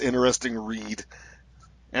nice, interesting read.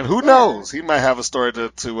 And who knows? He might have a story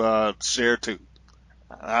to share too.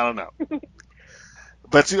 I don't know.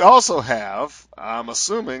 But you also have, I'm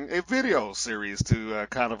assuming, a video series to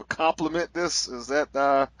kind of complement this. Is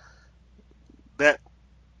that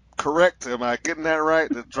correct? Am I getting that right?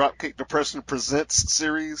 The Dropkick Depression Presents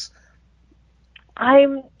series?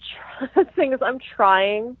 The thing is, I'm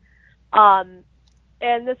trying. And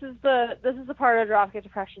this is the part of Dropkick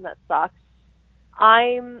Depression that sucks.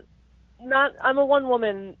 I'm a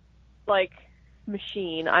one-woman,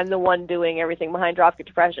 machine. I'm the one doing everything behind Dropkick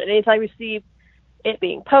Depression. Anytime you see it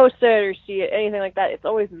being posted or see it, anything like that, it's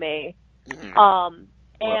always me.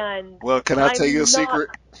 Mm-hmm. Well, can I tell you a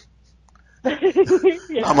secret?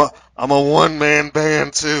 Yeah. I'm a one-man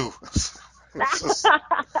band too. The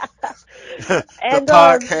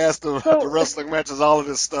podcast, the wrestling matches, all of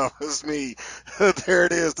this stuff is me. There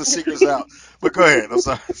it is. The secret's out. But go ahead. I'm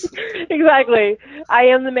sorry. Exactly. I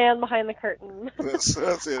am the man behind the curtain. That's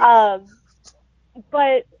it.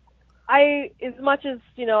 But as much as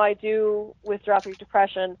I do with Dropkick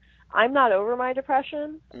Depression, I'm not over my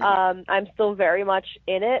depression. Mm-hmm. I'm still very much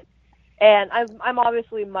in it, and I'm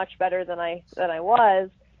obviously much better than I was,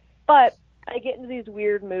 but I get into these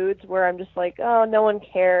weird moods where I'm just like, oh, no one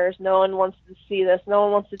cares, no one wants to see this, no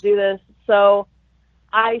one wants to do this. So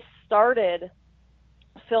I started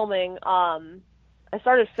filming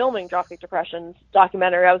Dropkick Depression's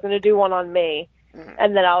documentary. I was going to do one on me,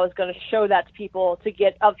 and then I was going to show that to people to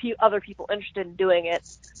get a few other people interested in doing it.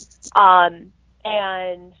 And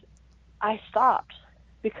I stopped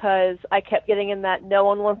because I kept getting in that no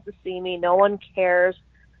one wants to see me, no one cares.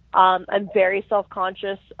 I'm very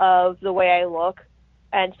self-conscious of the way I look,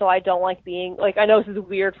 and so I don't like being, I know this is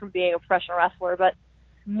weird from being a professional wrestler, but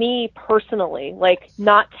me personally,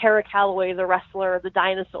 not Tara Calloway, the wrestler, the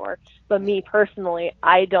dinosaur, but me personally,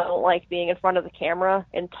 I don't like being in front of the camera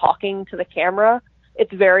and talking to the camera.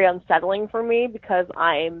 It's very unsettling for me because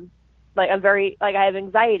I'm very, I have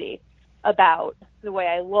anxiety about the way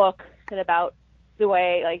I look and about the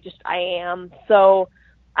way, I am. So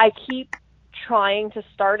I keep trying to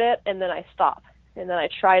start it, and then I stop, and then I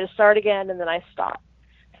try to start again, and then I stop.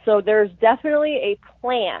 So there's definitely a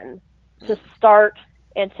plan to start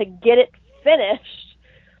and to get it finished,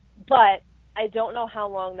 but I don't know how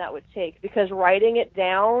long that would take, because writing it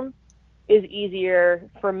down is easier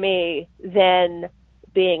for me than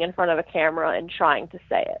being in front of a camera and trying to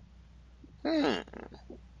say it.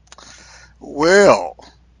 Well,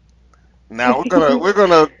 now we're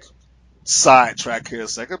gonna sidetrack here a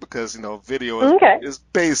second, because video is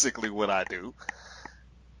basically what I do.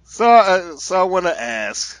 So I want to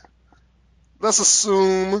ask, let's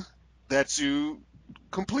assume that you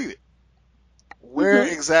complete it. Where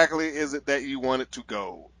exactly is it that you want it to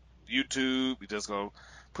go? YouTube? You just gonna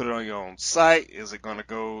put it on your own site? Is it gonna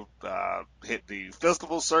go hit the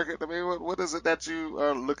festival circuit? I mean, what is it that you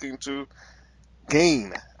are looking to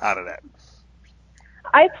gain out of that?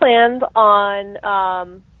 I planned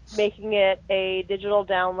on making it a digital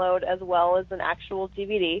download as well as an actual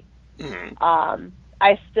DVD. Mm-hmm.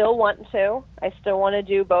 I still want to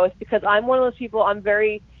do both, because I'm one of those people, I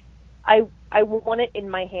want it in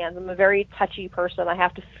my hands. I'm a very touchy person. I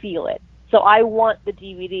have to feel it. So I want the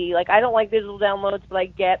DVD. I don't like digital downloads, but I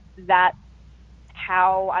get that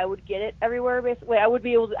how I would get it everywhere, basically. I would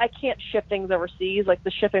be able to, I can't ship things overseas.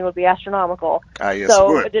 The shipping would be astronomical. Yes,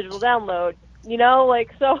 so a digital download,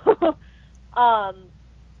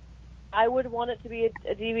 I would want it to be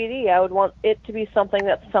a DVD. I would want it to be something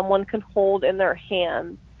that someone can hold in their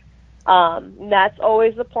hands. That's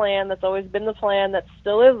always the plan. That's always been the plan. That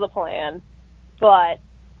still is the plan. But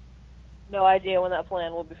no idea when that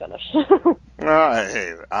plan will be finished.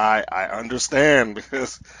 Hey, I understand,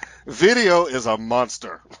 because video is a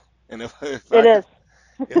monster. And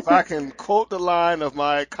if I can quote the line of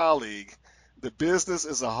my colleague, the business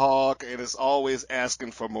is a hog and it's always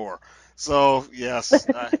asking for more. So, yes,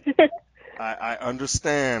 I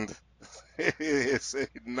understand. It's a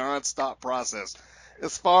nonstop process.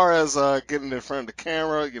 As far as getting in front of the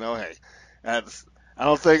camera, hey, I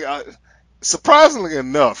don't think, surprisingly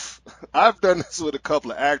enough, I've done this with a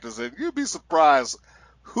couple of actors, and you'd be surprised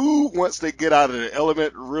who, once they get out of their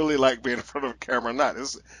element, really like being in front of a camera or not.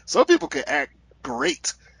 Some people can act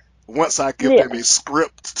great once I give them a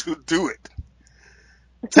script to do it.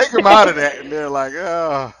 Take them out of that, and they're like,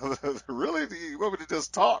 oh, really? Do you want me to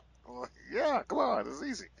just talk? I'm like, yeah, come on, it's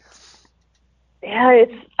easy. Yeah,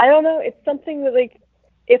 I don't know, it's something that, like,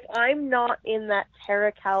 if I'm not in that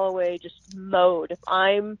Tara Calloway just mode, if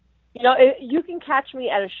I'm, you can catch me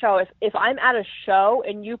at a show. If I'm at a show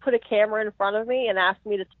and you put a camera in front of me and ask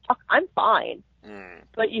me to talk, I'm fine.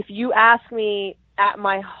 But if you ask me at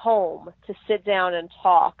my home to sit down and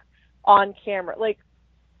talk on camera, like,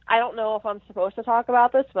 I don't know if I'm supposed to talk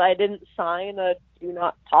about this, but I didn't sign a do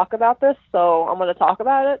not talk about this, so I'm going to talk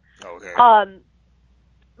about it. Okay.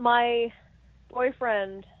 My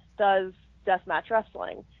boyfriend does deathmatch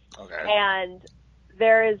wrestling. Okay. And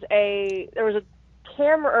there was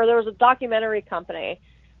a documentary company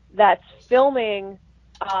that's filming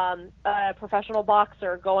a professional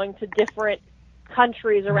boxer going to different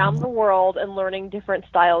countries around the world and learning different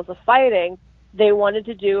styles of fighting. They wanted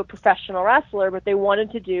to do a professional wrestler, but they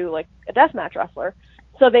wanted to do like a deathmatch wrestler.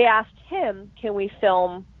 So they asked him, can we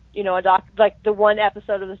film, the one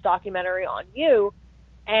episode of this documentary on you?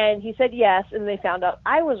 And he said yes, and they found out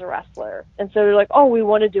I was a wrestler. And so they're like, oh, we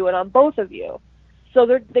want to do it on both of you. So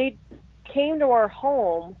they came to our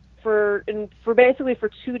home for 2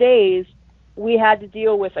 days. We had to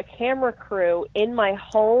deal with a camera crew in my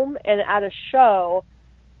home and at a show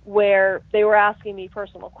where they were asking me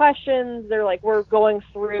personal questions. They're like, we're going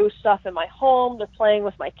through stuff in my home. They're playing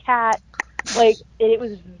with my cat. Like, it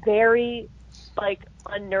was very, like,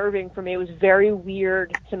 unnerving for me. It was very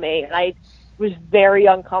weird to me. And I was very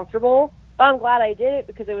uncomfortable. But I'm glad I did it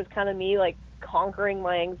because it was kind of me, like, conquering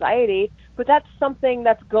my anxiety. But that's something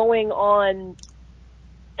that's going on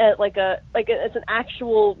at, it's an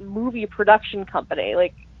actual movie production company.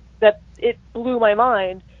 Like, that, it blew my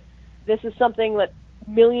mind. This is something that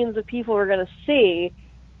millions of people are going to see,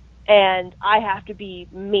 and I have to be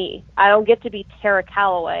me. I don't get to be Tara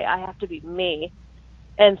Calloway. I have to be me.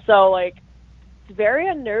 And so, like, it's very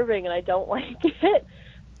unnerving, and I don't like it.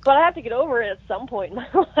 But I have to get over it at some point in my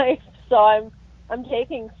life. So I'm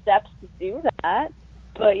taking steps to do that.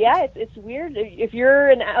 But yeah, it's weird. If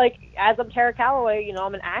you're as I'm Tara Calloway,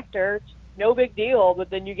 I'm an actor. It's no big deal. But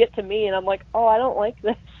then you get to me, and I'm like, oh, I don't like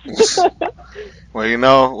this.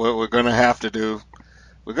 Well, what we're gonna have to do.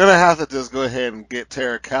 We're gonna have to just go ahead and get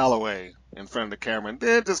Tara Calloway in front of the camera, and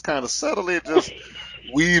then just kind of subtly just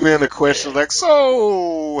weave in a question like,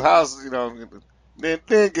 "So, how's then get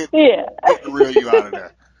the real you out of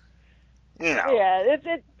there." Yeah, it's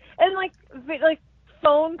and like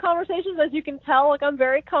phone conversations, as you can tell, like, I'm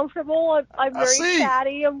very comfortable. I'm very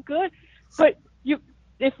chatty. I'm good. But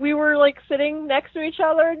if we were like sitting next to each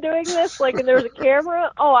other and doing this, like, and there was a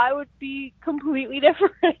camera, I would be completely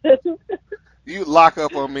different. You lock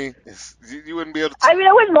up on me, you wouldn't be able to. I mean,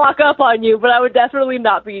 I wouldn't lock up on you, but I would definitely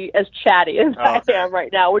not be as chatty as I am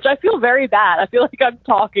right now, which I feel very bad. I feel like I'm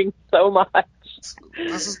talking so much.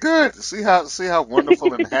 This is good. See how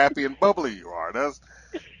wonderful and happy and bubbly you are.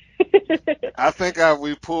 I think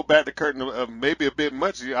we pulled back the curtain maybe a bit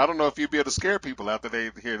much. I don't know if you'd be able to scare people after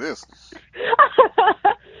they hear this.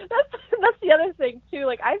 That's the other thing too.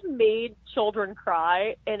 Like, I've made children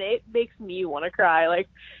cry, and it makes me want to cry. Like,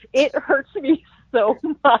 it hurts me so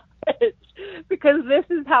much because this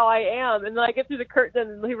is how I am. And then I get through the curtain,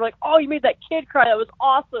 and people are like, "Oh, you made that kid cry. That was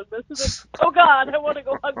awesome." This is oh God, I want to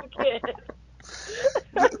go hug the kid.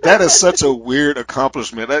 That is such a weird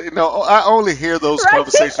accomplishment. I only hear those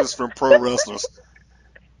conversations from pro wrestlers.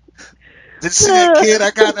 Did you see that kid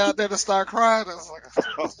I got out there to start crying? I was like,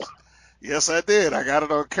 oh, yes, I did. I got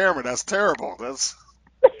it on camera. That's terrible.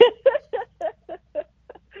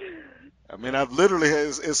 I mean, I've literally.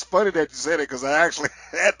 It's funny that you said it because I actually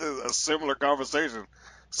had a similar conversation.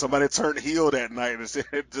 Somebody turned heel that night, and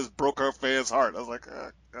it just broke her fan's heart. I was like,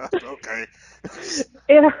 okay.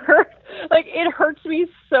 It hurts me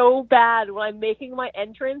so bad when I'm making my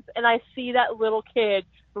entrance and I see that little kid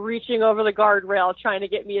reaching over the guardrail trying to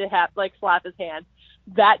get me to slap his hand.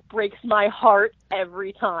 That breaks my heart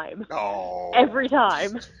every time. Oh. Every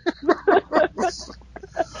time.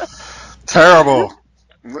 Terrible.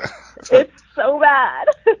 It's so bad.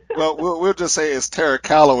 Well, we'll just say it's Tara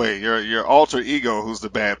Calloway, your alter ego, who's the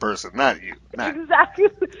bad person, not you. Exactly.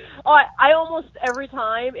 I almost every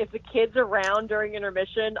time, if the kid's around during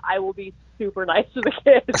intermission, I will be super nice to the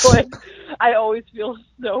kids. Like, I always feel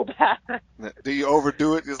so bad. Do you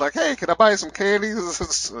overdo it? It's like, hey, can I buy you some candy?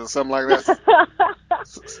 Something like that.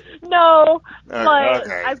 No, but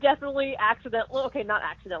okay. I've definitely not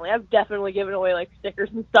accidentally. I've definitely given away like stickers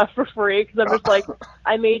and stuff for free because I'm just like,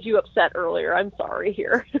 I made you upset earlier. I'm sorry.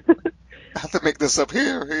 Here. I have to make this up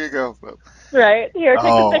here. Here you go. Right here, take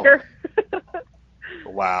a sticker.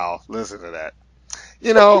 Wow, listen to that.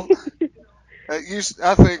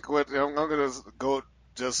 I think I'm going to go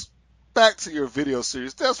just back to your video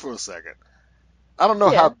series just for a second. I don't know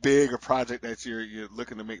how big a project that you're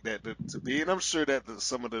looking to make that to be, and I'm sure that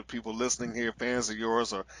some of the people listening here, fans of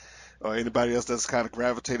yours, or anybody else that's kind of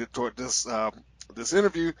gravitated toward this this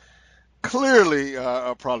interview, clearly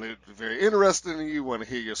are probably very interested in you, want to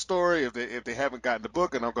hear your story. If they haven't gotten the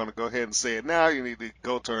book, and I'm going to go ahead and say it now, you need to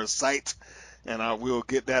go to her site, and we'll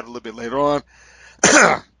get that a little bit later on.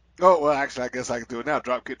 Oh, well, actually, I guess I can do it now.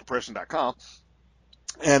 Dropkickdepression.com.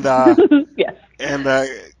 And Yes. and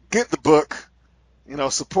get the book.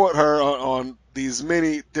 Support her on these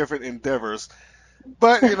many different endeavors.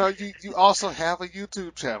 But you also have a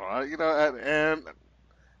YouTube channel. And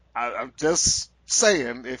I'm just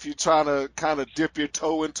saying, if you're trying to kind of dip your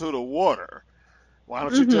toe into the water, why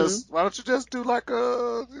don't you just do like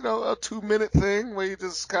a 2-minute thing where you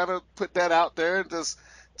just kind of put that out there and just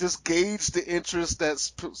gauge the interest that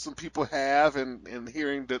some people have in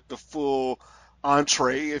hearing the full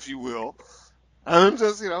entree, if you will. I'm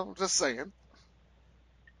just saying.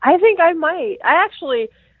 I think I might. And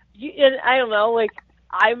I don't know, like,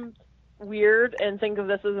 I'm weird and think of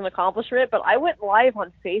this as an accomplishment, but I went live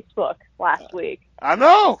on Facebook last week. I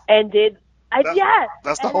know. And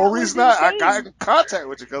that's the whole reason I got in contact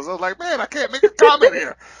with you, because I was like, man, I can't make a comment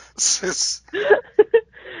here.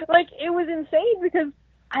 Like, it was insane because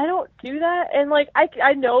I don't do that, and like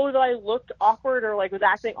I know that I looked awkward or like was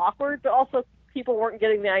acting awkward, but also people weren't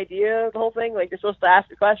getting the idea of the whole thing. Like, you're supposed to ask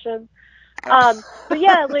a question. But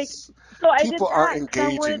yeah, like, so I did that. People aren't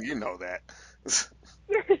engaging, you know that.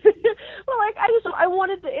 Well, like, I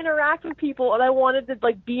wanted to interact with people, and I wanted to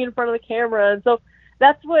like be in front of the camera, and so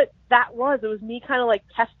that's what that was. It was me kind of like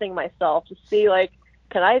testing myself to see, like,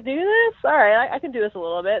 can I do this? All right, I can do this a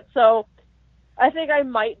little bit. So I think I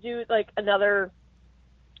might do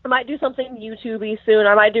I might do something YouTube-y soon.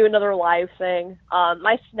 I might do another live thing.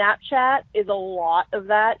 My Snapchat is a lot of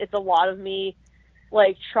that. It's a lot of me,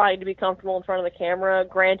 like, trying to be comfortable in front of the camera.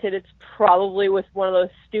 Granted, it's probably with one of those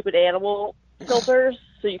stupid animal filters,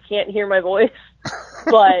 so you can't hear my voice.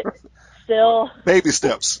 But still, baby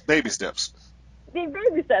steps. Baby steps.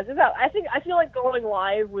 Baby steps. I feel like going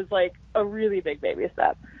live was like a really big baby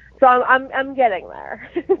step. So I'm getting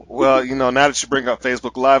there. Well, now that you bring up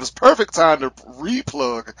Facebook Live, it's perfect time to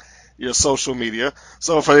replug your social media.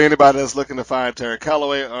 So for anybody that's looking to find Tara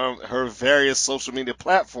Calloway on her various social media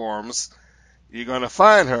platforms, you're going to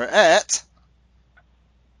find her at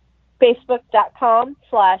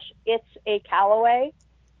Facebook.com/itsacalloway.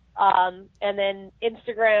 And then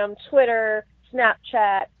Instagram, Twitter,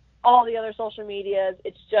 Snapchat, all the other social medias,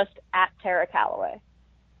 it's just at Tara Calloway.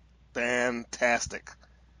 Fantastic.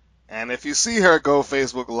 And if you see her go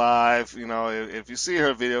Facebook Live, if you see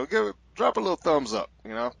her video, drop a little thumbs up,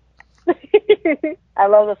 I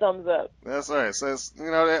love the thumbs up. That's right. So it's,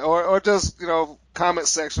 or just, comment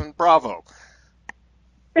section, bravo.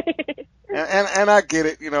 and I get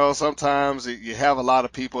it, sometimes you have a lot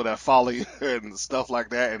of people that follow you and stuff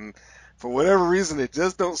like that, and for whatever reason, they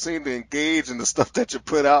just don't seem to engage in the stuff that you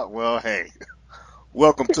put out. Well, hey,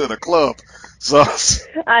 welcome to the club. So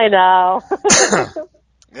I know.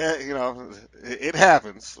 Yeah, it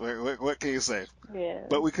happens. What can you say? Yeah.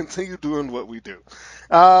 But we continue doing what we do.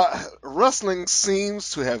 Wrestling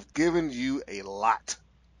seems to have given you a lot.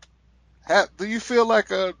 Do you feel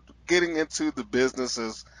like getting into the business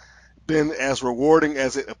has been as rewarding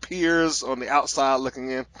as it appears on the outside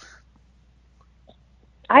looking in?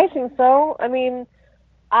 I think so. I mean,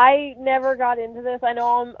 I never got into this. I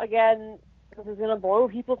know this is going to blow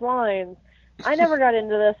people's minds. I never got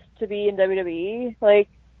into this to be in WWE. Like,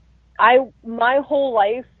 my whole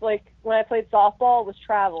life, like, when I played softball, was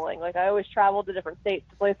traveling. Like, I always traveled to different states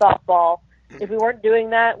to play softball. If we weren't doing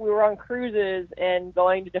that, we were on cruises and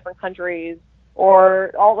going to different countries.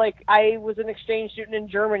 Or, I was an exchange student in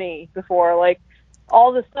Germany before. Like,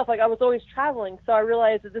 all this stuff. Like, I was always traveling. So I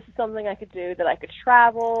realized that this is something I could do, that I could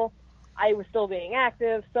travel. I was still being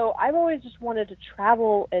active. So I've always just wanted to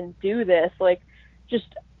travel and do this. Like, just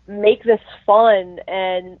make this fun.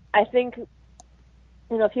 And I think,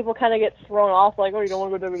 people kind of get thrown off, like, oh, you don't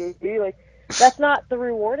want to go to WWE. Like, that's not the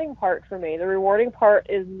rewarding part for me. The rewarding part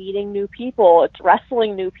is meeting new people. It's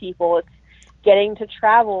wrestling new people. It's getting to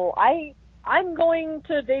travel. I'm going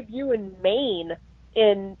to debut in Maine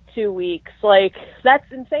in 2 weeks. Like,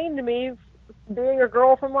 that's insane to me, being a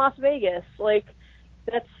girl from Las Vegas. Like,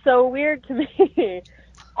 that's so weird to me.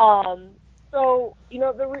 So,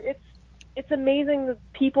 it's amazing the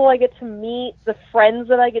people I get to meet, the friends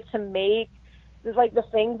that I get to make. There's, like, the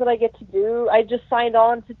things that I get to do. I just signed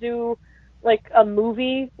on to do, like, a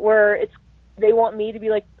movie where they want me to be,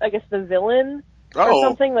 like, I guess the villain. or Oh,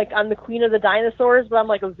 something. Like I'm the queen of the dinosaurs, but I'm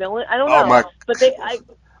like a villain. I don't oh know. my. But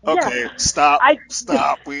Okay, yeah, stop, I,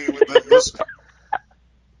 stop. Let's,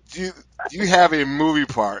 you have a movie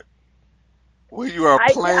part where you are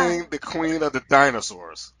yeah, playing the queen of the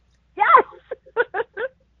dinosaurs. yes.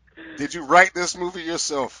 Did you write this movie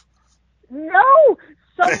yourself? No!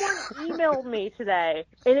 Someone emailed me today,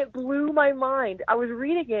 and it blew my mind. I was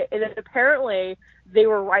reading it, and apparently they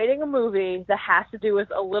were writing a movie that has to do with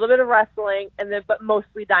a little bit of wrestling, but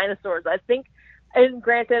mostly dinosaurs. I think, and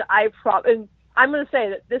granted, and I'm going to say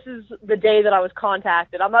that this is the day that I was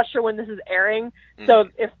contacted. I'm not sure when this is airing, so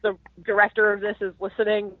if the director of this is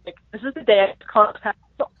listening, like, this is the day I was contacted.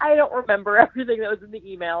 So I don't remember everything that was in the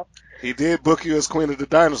email. He did book you as queen of the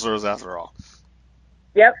dinosaurs, after all.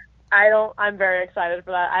 Yep. I'm very excited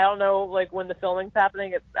for that. I don't know, like, when the filming's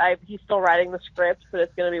happening. He's still writing the script, but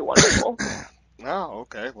it's going to be wonderful. Oh,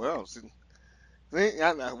 okay. Well, see,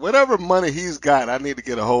 whatever money he's got, I need to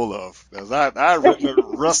get a hold of. Because I written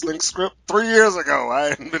a wrestling script 3 years ago. I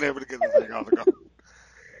haven't been able to get the thing off the go.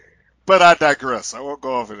 But I digress. I won't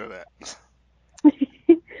go off into that.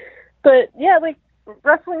 But, yeah, like,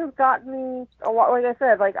 wrestling's gotten me a lot. Like I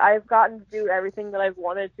said, like, I've gotten to do everything that I've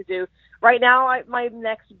wanted to do. Right now, my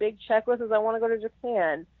next big checklist is I want to go to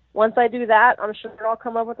Japan. Once I do that, I'm sure I'll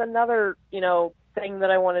come up with another, thing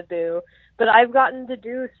that I want to do. But I've gotten to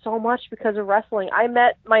do so much because of wrestling. I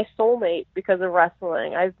met my soulmate because of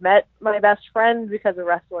wrestling. I've met my best friend because of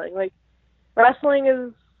wrestling. Like,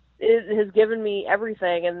 wrestling has given me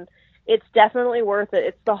everything, and it's definitely worth it.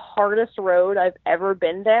 It's the hardest road I've ever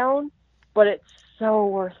been down, but it's so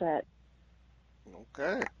worth it.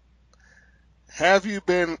 Okay. Have you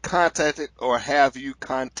been contacted or have you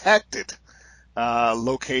contacted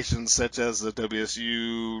locations such as the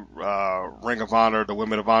WSU, Ring of Honor, the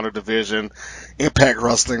Women of Honor division, Impact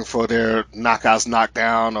Wrestling for their Knockouts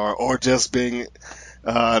Knockdown, or just being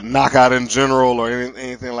knockout in general or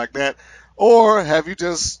anything like that? Or have you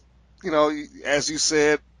just, as you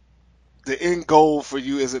said, the end goal for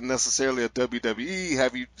you isn't necessarily a WWE?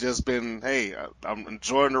 Have you just been, hey, I'm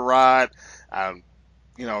enjoying the ride, I'm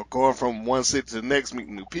going from one city to the next,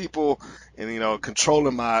 meeting new people, and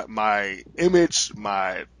controlling my image,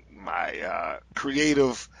 my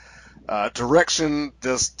creative direction,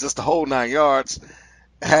 just the whole 9 yards.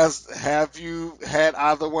 Have you had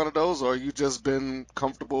either one of those, or you just been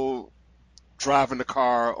comfortable driving the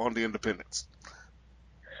car on the independents?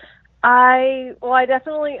 I've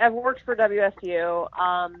worked for WSU.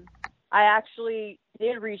 I actually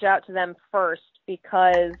did reach out to them first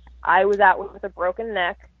because I was out with a broken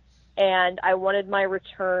neck, and I wanted my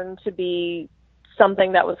return to be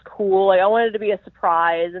something that was cool. Like, I wanted it to be a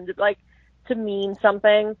surprise and to mean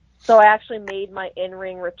something. So I actually made my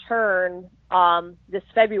in-ring return this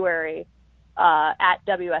February at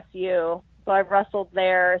WSU. So I've wrestled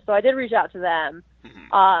there. So I did reach out to them,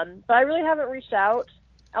 but I really haven't reached out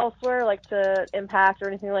elsewhere, like to Impact or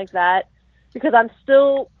anything like that, because I'm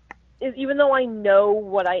still, even though I know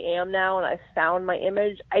what I am now and I've found my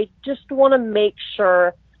image, I just want to make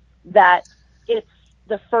sure that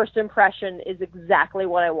the first impression is exactly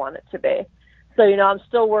what I want it to be. So, I'm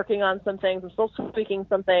still working on some things, I'm still tweaking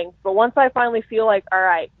some things, but once I finally feel like, all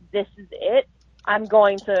right, this is it, I'm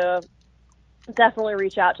going to definitely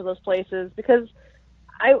reach out to those places, because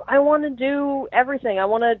I want to do everything. I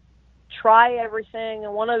want to try everything. I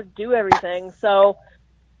want to do everything. So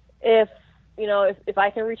if I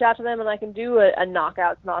can reach out to them and I can do a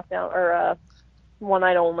knockdown or a one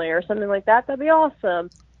night only or something like that, that'd be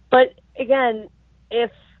awesome. But again,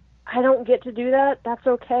 if I don't get to do that, that's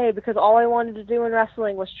okay, because all I wanted to do in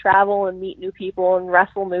wrestling was travel and meet new people and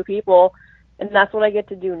wrestle new people, and that's what I get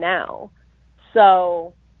to do now.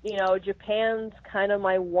 So, Japan's kind of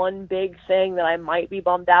my one big thing that I might be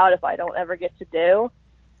bummed out if I don't ever get to do.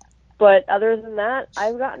 But other than that,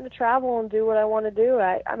 I've gotten to travel and do what I want to do.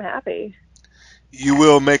 I'm happy. You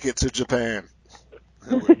will make it to Japan.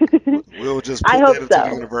 We'll just put that into the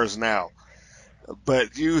universe now.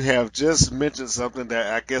 But you have just mentioned something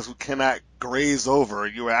that I guess we cannot graze over.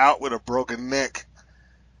 You were out with a broken neck.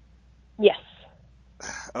 Yes.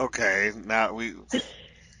 Okay. Now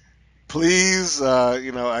please,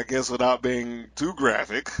 I guess without being too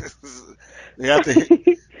graphic, you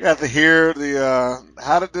have to hear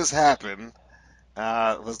how did this happen?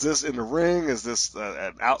 Was this in the ring? Is this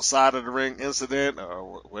an outside of the ring incident,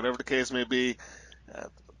 or whatever the case may be?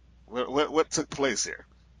 What took place here?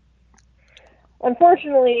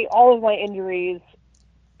 Unfortunately, all of my injuries,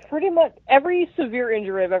 pretty much every severe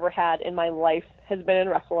injury I've ever had in my life has been in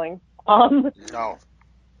wrestling. Oh.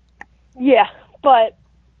 Yeah, but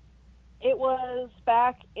it was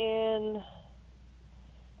back in,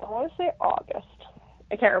 I want to say August.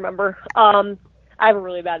 I can't remember. I have a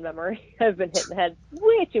really bad memory. I've been hit in the head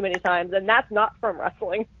way too many times, and that's not from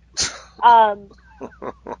wrestling. It's from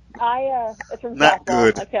Not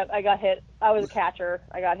softball. good. I got hit. I was a catcher.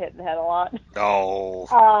 I got hit in the head a lot.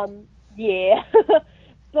 Oh. Yeah.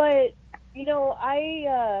 But, you know,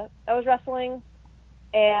 I was wrestling,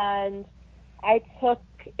 and I took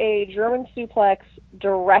a German suplex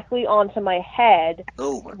directly onto my head,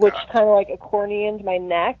 Oh my which God. kind of like accordioned my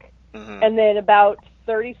neck. Mhm. And then about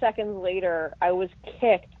 30 seconds later, I was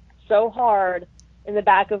kicked so hard in the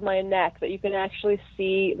back of my neck that you can actually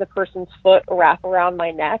see the person's foot wrap around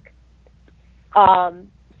my neck.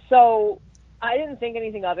 So I didn't think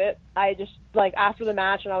anything of it. I just, like, after the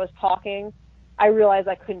match and I was talking, I realized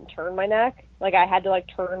I couldn't turn my neck. Like, I had to, like,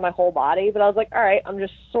 turn my whole body. But I was like, all right, I'm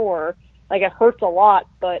just sore. Like, it hurts a lot,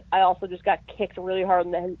 but I also just got kicked really hard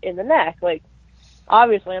in the neck. Like,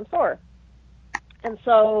 obviously I'm sore. And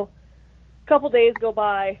so a couple days go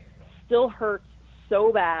by, still hurts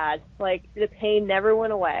so bad. Like, the pain never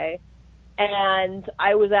went away. And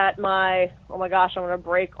I was at my, oh my gosh, I'm going to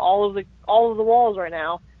break all of the walls right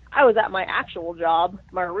now. I was at my actual job,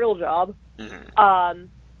 my real job. Mhm.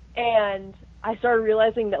 And I started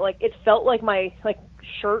realizing that, like, it felt like my, like,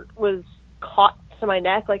 shirt was caught to my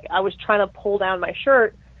neck. Like, I was trying to pull down my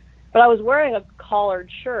shirt, but I was wearing a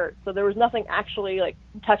collared shirt, so there was nothing actually, like,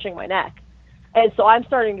 touching my neck. And so I'm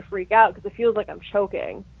starting to freak out because it feels like I'm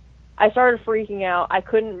choking. I started freaking out. I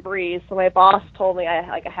couldn't breathe, so my boss told me I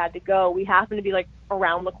had to go. We happened to be, like,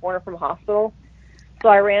 around the corner from a hospital. So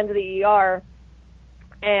I ran to the ER,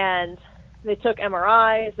 and they took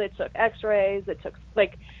MRIs, they took X-rays,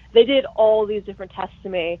 they did all these different tests to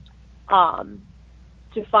me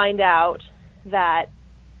to find out that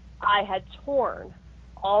I had torn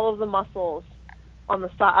all of the muscles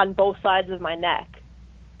on both sides of my neck,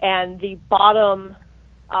 and the bottom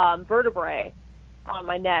vertebrae on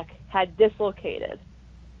my neck had dislocated.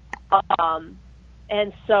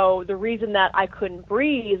 And so the reason that I couldn't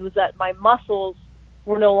breathe was that my muscles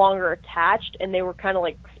were no longer attached, and they were kind of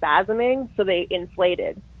like spasming, so they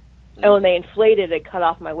inflated. And when they inflated, it cut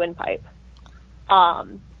off my windpipe.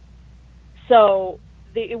 So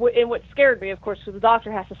and what scared me, of course, because the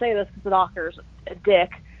doctor has to say this because the doctor's a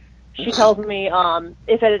dick. She tells me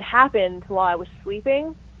if it had happened while I was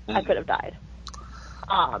sleeping, I could have died.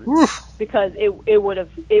 Because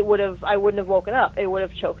I wouldn't have woken up. It would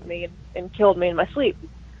have choked me and killed me in my sleep.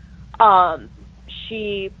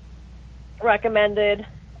 She recommended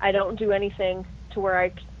I don't do anything to where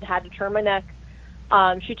I had to turn my neck.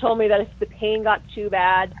 She told me that if the pain got too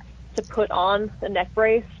bad, to put on the neck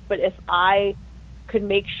brace, but if I could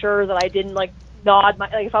make sure that I didn't, like, nod my,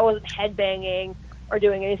 like, if I wasn't headbanging or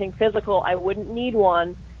doing anything physical, I wouldn't need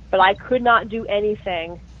one. But I could not do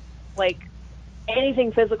anything, like,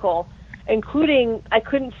 anything physical, including I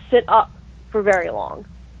couldn't sit up for very long.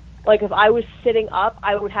 Like, if I was sitting up,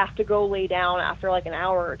 I would have to go lay down after, like, an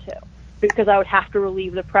hour or two, because I would have to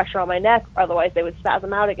relieve the pressure on my neck, otherwise they would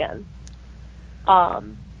spasm out again.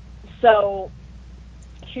 So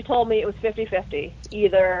she told me it was 50-50.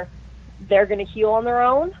 Either they're going to heal on their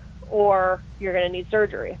own, or you're going to need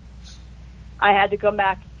surgery. I had to come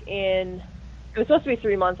back it was supposed to be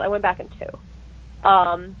 3 months. I went back in 2.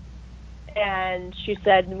 And she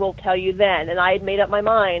said, we'll tell you then. And I had made up my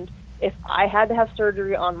mind, if I had to have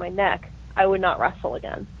surgery on my neck, I would not wrestle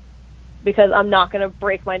again. Because I'm not going to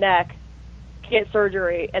break my neck, get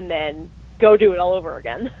surgery, and then go do it all over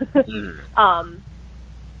again.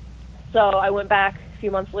 So I went back a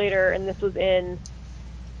few months later, and this was in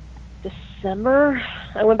December.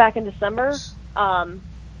 I went back in December.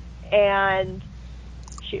 And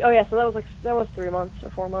so that was 3 months or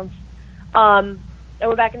 4 months. I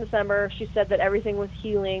went back in December. She said that everything was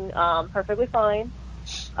healing perfectly fine,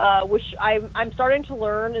 which I'm starting to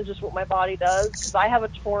learn is just what my body does, because I have a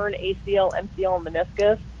torn ACL, MCL, and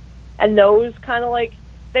meniscus, and those kind of, like,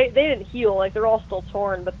 they didn't heal. Like, they're all still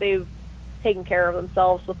torn, but they've taken care of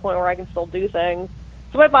themselves to the point where I can still do things.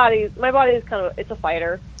 So my body is kind of, it's a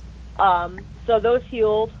fighter. So those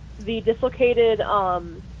healed. The dislocated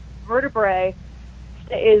vertebrae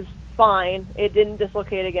is fine. It didn't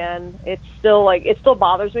dislocate again. It's still, like, it still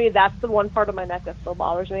bothers me. That's the one part of my neck that still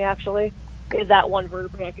bothers me, actually, is that one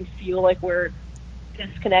vertebrae. I can feel, like, where it's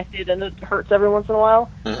disconnected and it hurts every once in a while.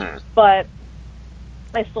 But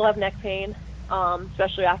I still have neck pain,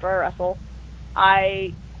 especially after I wrestle.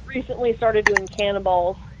 I recently started doing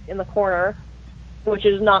cannonballs in the corner, which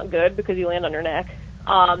is not good because you land on your neck.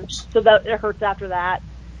 So that it hurts after that.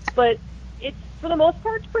 But it's, for the most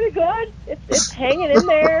part, it's pretty good. It's hanging in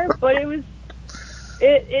there, but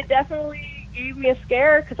it definitely gave me a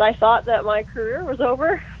scare because I thought that my career was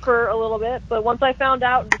over for a little bit. But once I found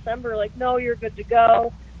out in December, like, no, you're good to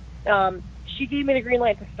go. She gave me the green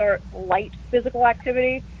light to start light physical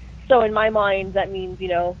activity. So in my mind, that means,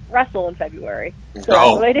 wrestle in February. So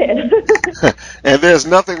that's what I did. And there's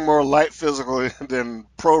nothing more light physical than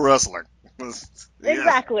pro wrestling.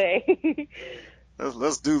 Exactly.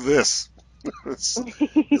 Let's do this.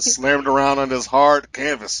 Just slammed around on this hard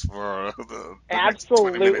canvas for the next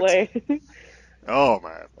 20 minutes. Absolutely. Oh,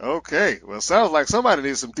 man. Okay. Well, it sounds like somebody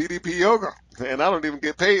needs some DDP yoga, and I don't even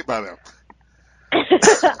get paid by them.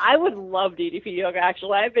 I would love DDP yoga,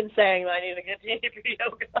 actually. I've been saying that I need to get DDP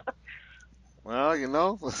yoga.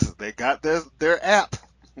 Well, they got their app.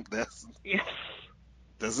 Yes.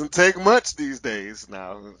 Doesn't take much these days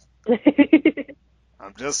now.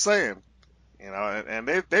 I'm just saying. And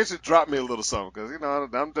they should drop me a little something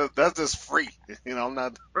because that's just free. I'm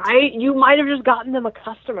not. Right? You might have just gotten them a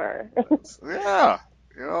customer. Yeah,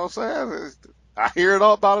 you know what I'm saying. I hear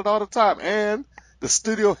about it all the time, and the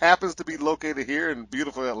studio happens to be located here in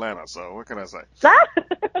beautiful Atlanta. So what can I say?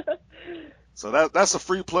 So that's a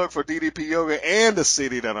free plug for DDP Yoga and the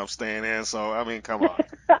city that I'm staying in. So I mean, come on.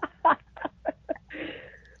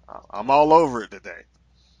 I'm all over it today.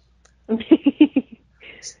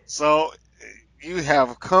 So you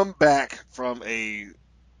have come back from a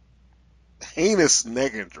heinous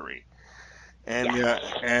neck injury, and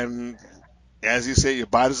and as you said, your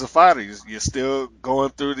body's a fighter. You're still going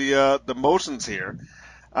through the motions here.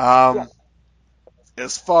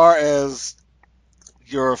 As far as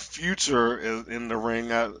your future in the ring,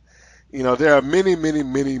 there are many, many,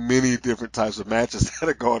 many, many different types of matches that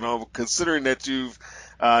are going on. Considering that you've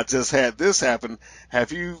just had this happen,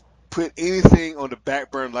 have you put anything on the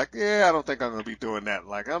back burner? Like, I don't think I'm going to be doing that.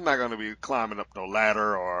 Like, I'm not going to be climbing up no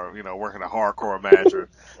ladder or working a hardcore match or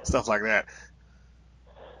stuff like that.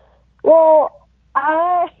 Well,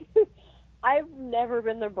 I've never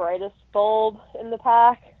been the brightest bulb in the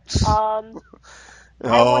pack. I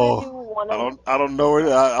want to do one of. I don't know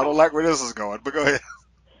where. I don't like where this is going. But go ahead.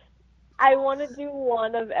 I want to do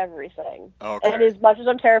one of everything. Okay. And as much as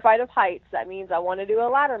I'm terrified of heights, that means I want to do a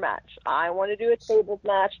ladder match. I want to do a tables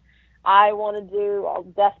match. I want to do a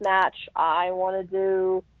death match. I want to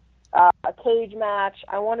do a cage match.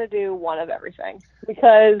 I want to do one of everything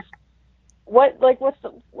because what's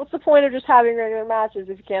the point of just having regular matches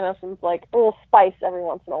if you can't have some a little spice every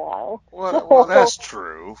once in a while? Well, that's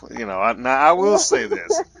true. Now I will say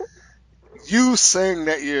this. You saying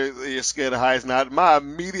that you're scared of heights. Now, my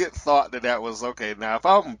immediate thought that was okay. Now, if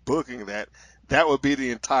I'm booking that would be the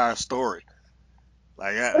entire story.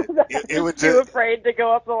 Like, it would just. Too afraid to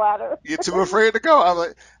go up the ladder. You're too afraid to go.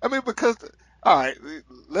 I'm like, because all right,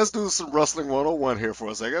 let's do some wrestling 101 here for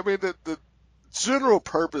a second. I mean, the general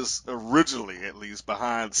purpose originally, at least,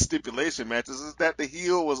 behind stipulation matches is that the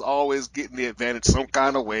heel was always getting the advantage some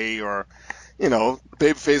kind of way, or the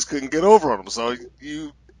babyface couldn't get over on him. So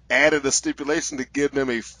you added a stipulation to give them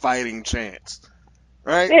a fighting chance,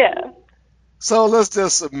 right? Yeah. So let's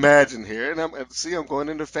just imagine here, and I'm going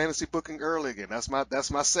into fantasy booking early again. That's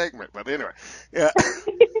my segment. But anyway, yeah.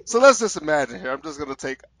 So let's just imagine here. I'm just gonna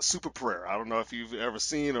take Super Prayer. I don't know if you've ever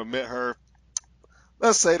seen or met her.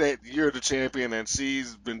 Let's say that you're the champion and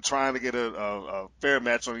she's been trying to get a fair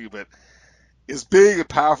match on you, but as big and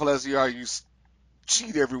powerful as you are, you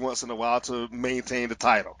cheat every once in a while to maintain the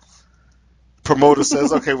title. Promoter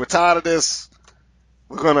says, okay, we're tired of this.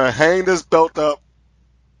 We're going to hang this belt up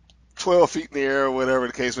 12 feet in the air or whatever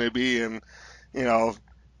the case may be, and,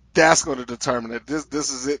 that's going to determine that this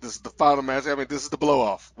is it. This is the final match. I mean, this is the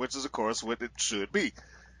blow-off, which is, of course, what it should be.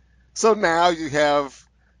 So now you have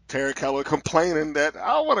Terry Keller complaining that I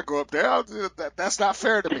don't want to go up there. That's not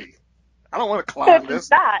fair to me. I don't want to climb this.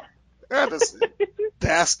 Yeah,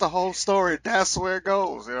 that's the whole story. That's where it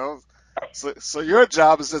goes, So your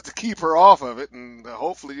job is just to keep her off of it, and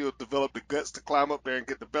hopefully you'll develop the guts to climb up there and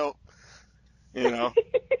get the belt,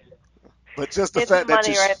 But just the fact that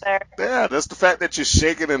right there. Yeah, that's the fact that you're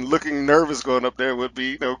shaking and looking nervous going up there would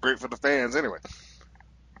be, great for the fans anyway.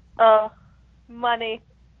 Money.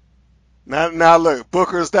 Now look,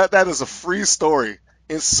 Bookers, that is a free story.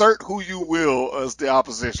 Insert who you will as the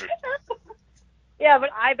opposition. Yeah,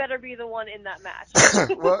 but I better be the one in that match.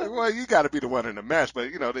 well, you got to be the one in the match,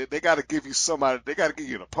 but they got to give you somebody. They got to give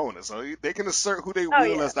you an opponent, so they can assert who they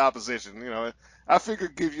will as the opposition. I figure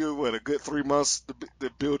give you a good 3 months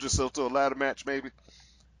to build yourself to a ladder match, maybe.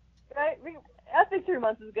 Right, I think 3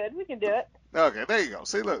 months is good. We can do it. Okay, there you go.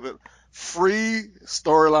 See, look, free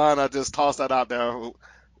storyline. I just tossed that out there.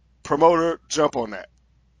 Promoter, jump on that.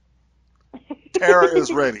 Tara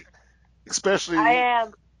is ready, especially. I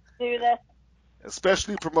am. Do this.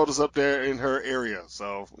 especially promoters up there in her area.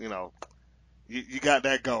 So, you got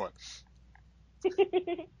that going.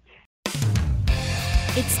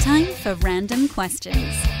 It's time for random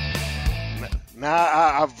questions.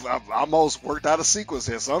 Now I've almost worked out a sequence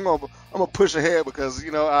here, so I'm gonna push ahead because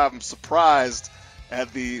I'm surprised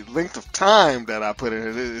at the length of time that I put in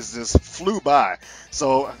it. It just flew by.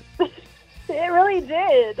 So It really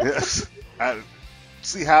did. yes,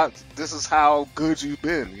 see how this is how good you've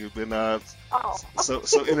been. You've been so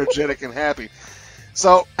energetic and happy.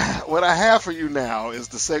 So what I have for you now is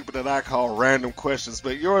the segment that I call random questions,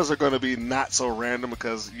 but yours are going to be not so random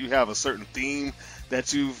because you have a certain theme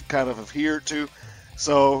that you've kind of adhered to.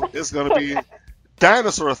 So it's going to be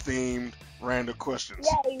dinosaur themed random questions.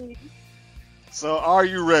 Yay! So are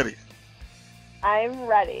you ready? I'm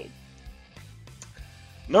ready.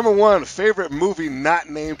 Number 1, favorite movie not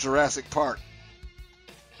named Jurassic Park.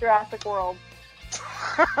 Jurassic World.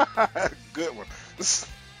 Good one. Sorry.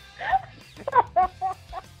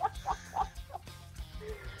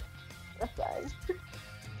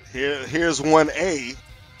 Here's 1A,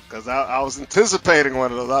 because I was anticipating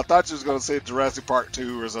one of those. I thought you was going to say Jurassic Park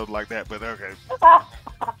 2 or something like that, but okay.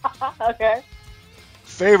 Okay.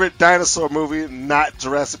 Favorite dinosaur movie, not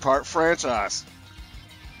Jurassic Park franchise.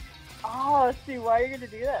 Oh, let's see. Why are you going to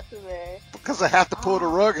do that to me? Because I have to pull the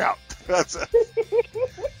rug out. That's it.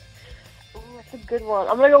 Ooh, that's a good one.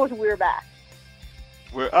 I'm going to go with We're Back.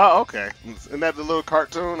 Oh, okay. Isn't that the little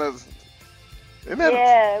cartoon? Yeah,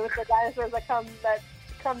 with the dinosaurs that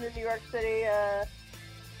come to New York City,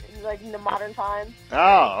 in the modern times.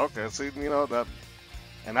 Oh, okay. See, that.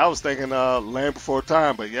 And I was thinking Land Before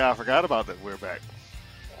Time, but yeah, I forgot about that. We're Back.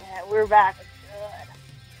 Yeah, We're Back. It's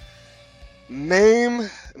good. Name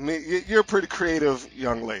me. You're a pretty creative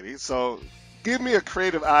young lady, so give me a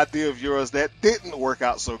creative idea of yours that didn't work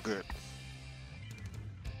out so good.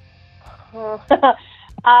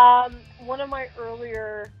 One of my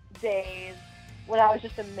earlier days, when I was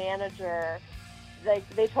just a manager,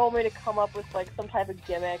 they told me to come up with some type of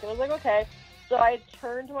gimmick, and I was like, okay. So I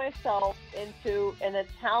turned myself into an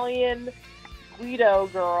Italian Guido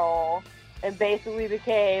girl and basically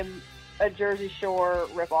became a Jersey Shore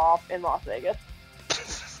ripoff in Las Vegas.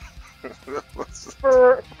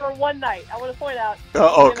 for one night. I want to point out.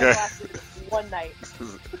 Oh, okay. One night.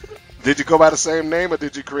 Did you go by the same name, or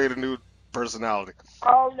did you create a new personality?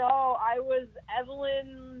 Oh no, I was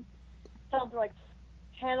Evelyn, something like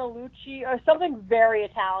Panalucci or something very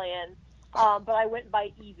Italian. But I went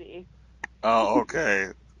by Evie. Oh, okay.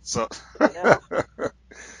 So, Yeah.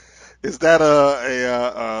 is that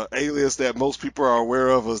a alias that most people are aware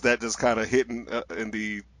of, or is that just kind of hidden in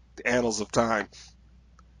the annals of time?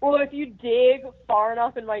 Well, if you dig far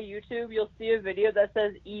enough in my YouTube, you'll see a video that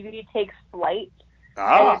says Evie takes flight.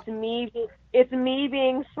 Ah. And it's me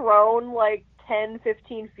being thrown 10,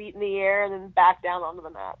 15 feet in the air and then back down onto the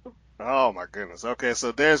mat. Oh my goodness. Okay,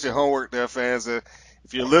 so there's your homework there, fans. If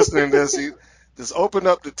you're listening to this, just open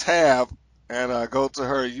up the tab and go to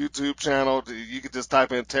her YouTube channel. You can just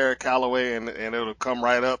type in Tara Calloway and it'll come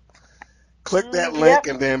right up. Click that link,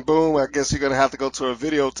 and then boom, I guess you're going to have to go to a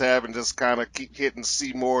video tab and just kind of keep hitting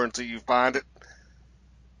see more until you find it.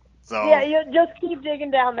 So yeah, you just keep digging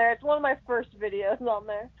down there. It's one of my first videos on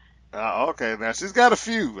there. Okay, now she's got a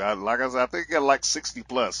few. Like I said, I think you got 60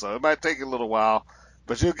 plus, so it might take a little while,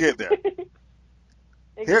 but you'll get there.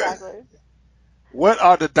 Exactly. What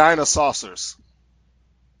are the dinosaurs?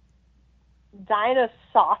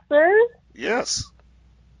 Dinosaurs? Yes.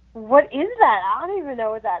 What is that? I don't even know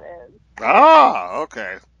what that is. Ah,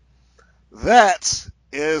 okay. That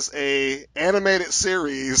is a animated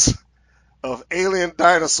series of alien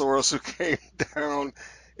dinosaurs who came down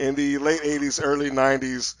in the late 80s, early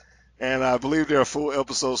 90s, and I believe there are full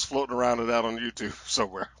episodes floating around of that on YouTube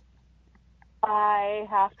somewhere. I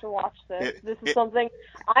have to watch this. This is something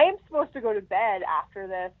I am supposed to go to bed after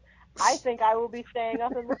this. I think I will be staying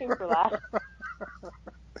up and looking for that.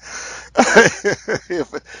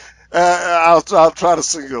 I'll try to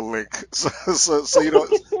send you a link, so you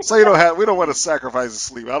don't have. We don't want to sacrifice your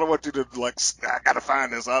sleep. I don't want you to I gotta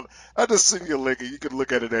find this. I'll just send you a link, and you can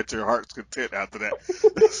look at it at your heart's content after that.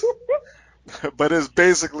 But it's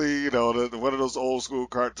basically, one of those old school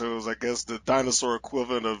cartoons. I guess the dinosaur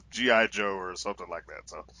equivalent of G.I. Joe or something like that.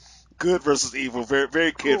 So, good versus evil, very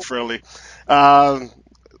very kid friendly.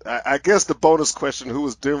 I guess the bonus question, who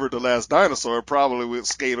was Denver the last dinosaur, probably would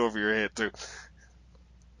skate over your head too.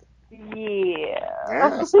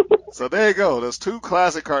 Yeah. So there you go. There's two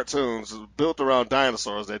classic cartoons built around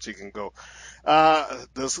dinosaurs that you can go.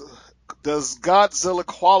 Does Godzilla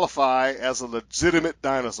qualify as a legitimate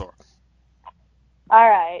dinosaur? All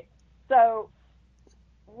right. So,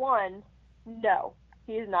 one, No,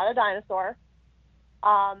 he is not a dinosaur.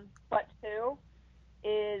 But 2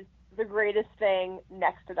 is the greatest thing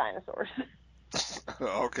next to dinosaurs.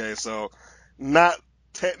 Okay, so not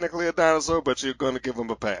technically a dinosaur, but you're going to give him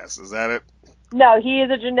a pass. Is that it? No, he is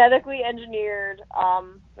a genetically engineered,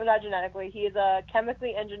 well, not genetically, he is a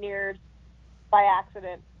chemically engineered by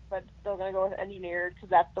accident, but still going to go with engineered because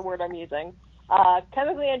that's the word I'm using.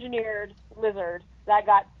 Chemically engineered lizard that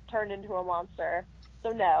got turned into a monster. So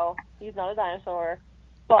no, he's not a dinosaur,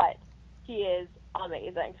 but he is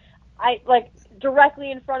amazing.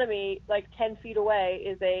 Directly in front of me, 10 feet away,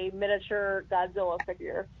 is a miniature Godzilla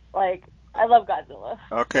figure. I love Godzilla.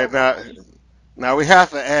 Okay, now we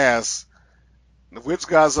have to ask, which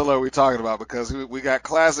Godzilla are we talking about? Because we got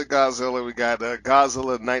classic Godzilla, we got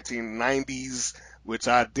Godzilla 1990s, which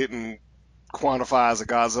I didn't quantify as a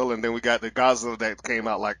Godzilla, and then we got the Godzilla that came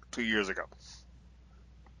out 2 years ago.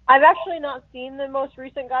 I've actually not seen the most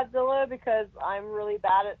recent Godzilla because I'm really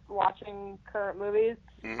bad at watching current movies.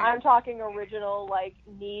 Mm-hmm. I'm talking original,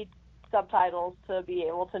 need subtitles to be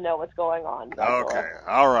able to know what's going on. Godzilla. Okay,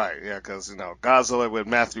 all right, yeah, because Godzilla with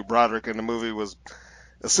Matthew Broderick in the movie was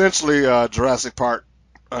essentially Jurassic Park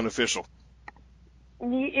unofficial.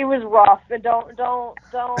 It was rough. And don't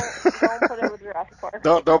put it with Jurassic Park.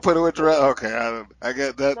 Don't put it with Jurassic. Okay, I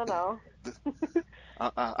get that. No.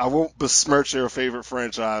 I won't besmirch your favorite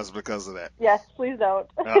franchise because of that. Yes, please don't.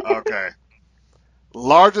 Okay.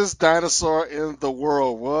 Largest dinosaur in the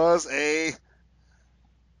world was a...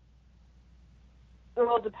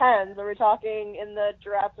 Well, it depends. Are we talking in the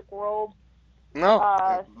Jurassic World?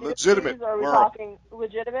 No, legitimate. Or are we talking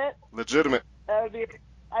legitimate? Legitimate. That would be,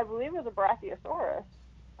 I believe, it was a Brachiosaurus.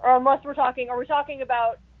 Or unless are we talking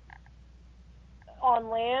about on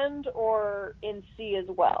land or in sea as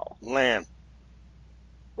well? Land.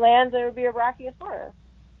 Land, there would be a Brachiosaurus.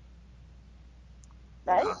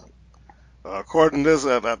 Right? According to this,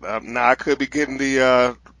 now I could be getting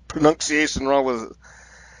the pronunciation wrong with.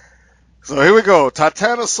 So here we go.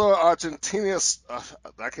 Titanosaur argentinius.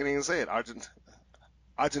 I can't even say it.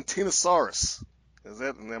 Argentinosaurus.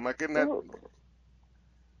 Am I getting that?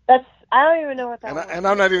 I don't even know what that was. And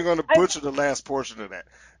I'm not even going to butcher the last portion of that.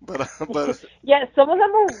 But yeah, some of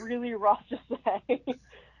them are really rough to say.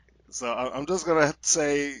 So I'm just going to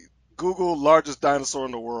say Google largest dinosaur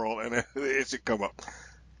in the world, and it should come up.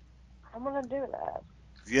 I'm going to do that.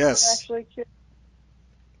 Yes. I'm actually curious.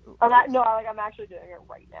 I'm actually doing it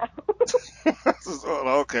right now.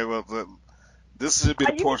 Okay, well, this should be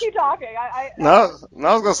the you portion. You keep talking. No,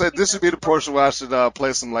 I was going to say this should be the portion where I should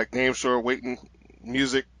play some Game Show waiting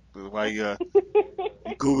music while you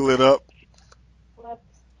Google it up. Let's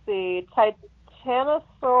see.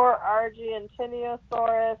 Titanosaur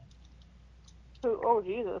argentinosaurus. Oh,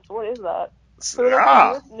 Jesus. What is that?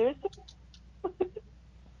 News?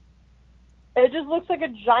 It just looks like a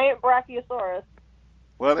giant Brachiosaurus.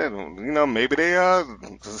 Well, then, maybe they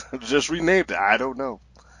just renamed it. I don't know.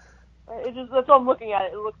 That's what I'm looking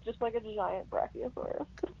at. It looks just like a giant Brachiosaurus.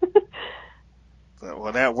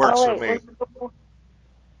 Well, that works for me.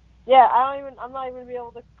 Yeah, I'm not even be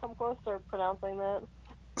able to come close to pronouncing that.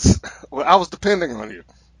 Well, I was depending on you.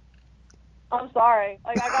 I'm sorry.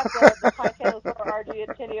 I got the Titanosaur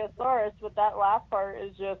argentinosaurus, but that last part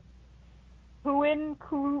is just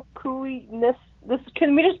This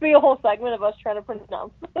can we just be a whole segment of us trying to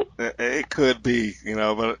pronounce this? It could be,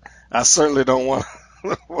 but I certainly don't want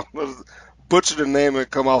to butcher the name and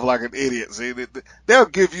come off like an idiot. See, they'll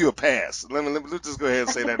give you a pass. Let's just go ahead and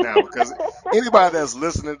say that now, because anybody that's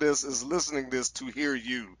listening to this is listening to this to hear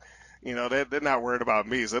you. They're not worried about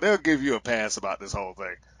me, so they'll give you a pass about this whole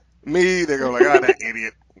thing. Me, they're going that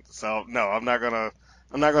idiot. So no, I'm not gonna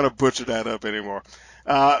butcher that up anymore.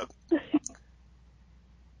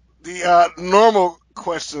 The normal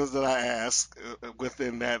questions that I ask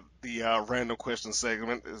within the random question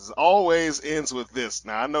segment always ends with this.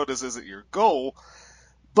 Now, I know this isn't your goal,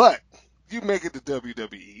 but you make it to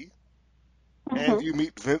WWE and you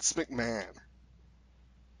meet Vince McMahon.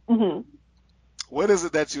 Mm-hmm. What is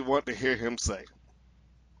it that you want to hear him say?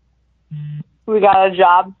 We got a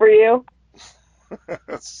job for you.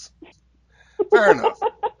 Fair enough.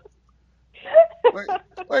 Well,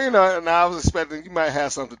 and I was expecting you might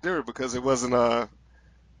have something different because it wasn't on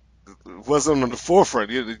the forefront.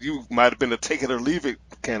 You might have been a take it or leave it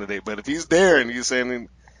candidate, but if he's there and you're saying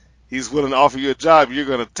he's willing to offer you a job, you're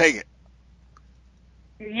going to take it.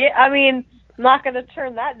 Yeah, I'm not going to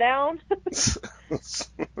turn that down.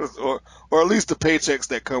 or at least the paychecks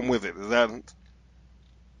that come with it. Is that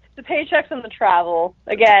the paychecks and the travel?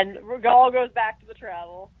 Again, it all goes back to the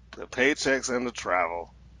travel. The paychecks and the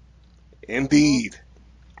travel. Indeed.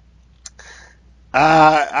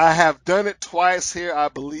 I have done it twice here, I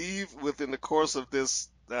believe, within the course of this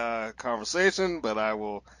conversation, but I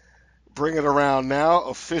will bring it around now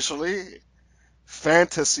officially.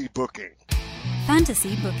 Fantasy booking.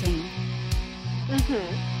 Fantasy booking.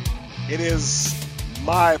 It is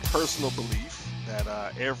my personal belief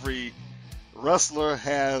that every wrestler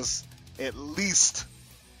has at least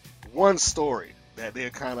one story that they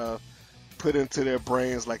kind of put into their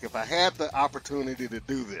brains. Like, if I had the opportunity to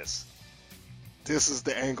do this, this is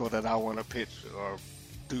the angle that I want to pitch or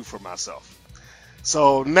do for myself.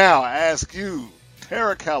 So now I ask you,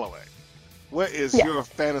 Tara Calloway, what is your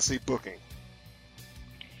fantasy booking?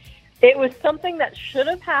 It was something that should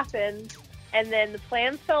have happened, and then the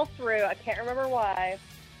plans fell through. I can't remember why,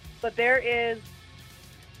 but there is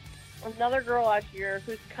another girl out here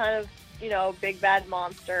who's kind of, big bad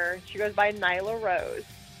monster. She goes by Nyla Rose.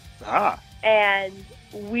 And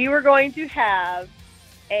we were going to have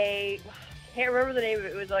I can't remember the name of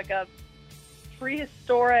it. It was like a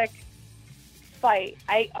prehistoric fight.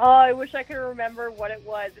 I wish I could remember what it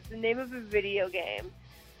was. It's the name of a video game.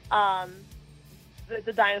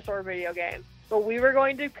 The dinosaur video game. But we were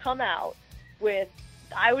going to come out with,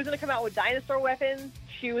 I was going to come out with dinosaur weapons.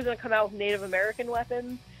 She was going to come out with Native American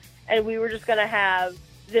weapons. And we were just going to have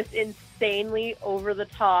this insanely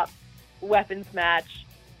over-the-top weapons match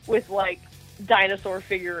with, like, dinosaur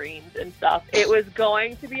figurines and stuff. It was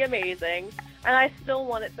going to be amazing, and I still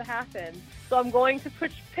want it to happen. So I'm going to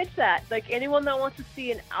pitch that. Like, anyone that wants to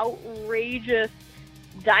see an outrageous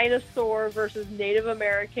dinosaur versus Native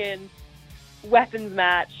American weapons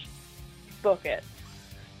match, book it.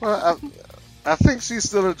 Well, I think she's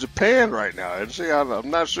still in Japan right now, isn't she? I'm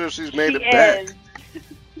not sure if she's made it back.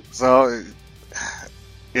 So,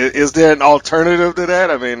 is there an alternative to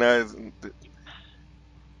that? I mean,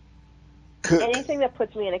 anything that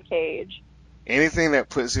puts me in a cage. Anything that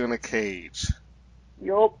puts you in a cage.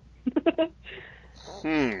 Yup.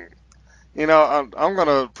 I'm going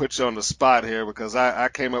to put you on the spot here because I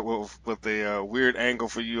came up with a weird angle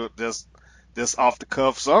for you this off the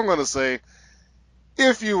cuff. So I'm going to say,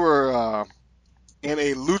 if you were in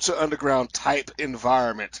a Lucha Underground type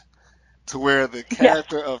environment to where the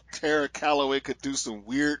character of Tara Calloway could do some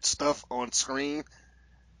weird stuff on screen,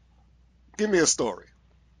 give me a story.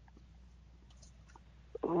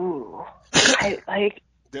 Ooh.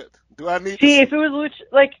 Do I need see if it was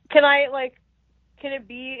Lucha? Can it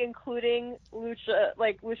be including Lucha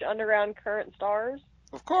Underground current stars?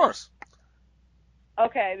 Of course.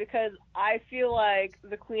 Okay, because I feel like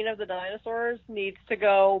the Queen of the Dinosaurs needs to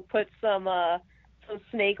go put some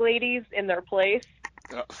snake ladies in their place.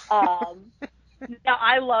 Now,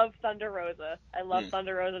 I love Thunder Rosa. I love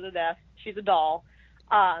Thunder Rosa to death. She's a doll.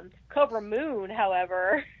 Cobra Moon,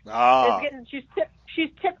 however, she's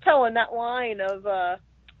tiptoeing that line of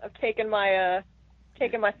taking my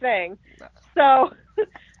thing. So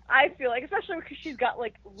I feel like, especially because she's got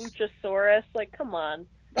like Luchasaurus, like, come on,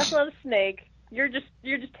 that's not a snake. You're just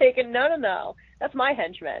taking no. That's my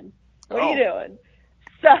henchman. What are you doing?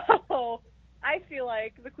 So I feel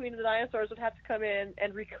like the Queen of the Dinosaurs would have to come in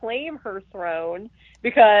and reclaim her throne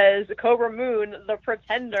because Cobra Moon, the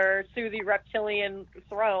pretender to the reptilian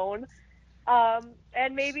throne,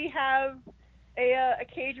 and maybe have a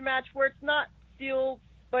cage match where it's not steel,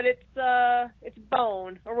 but it's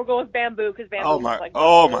bone, or we'll go with bamboo because bamboo.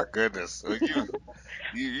 Oh my goodness!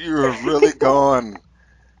 You have really gone.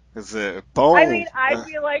 Is it bone? I mean, I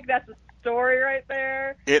feel like that's a story right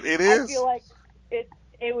there. It is. I feel like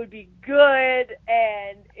it would be good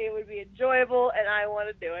and it would be enjoyable, and I want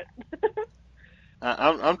to do it.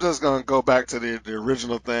 I'm just going to go back to the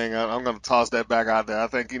original thing. I'm going to toss that back out there. I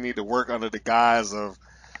think you need to work under the guise of,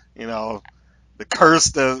 the curse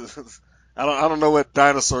that I don't know what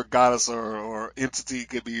dinosaur goddess or entity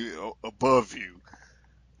could be above you,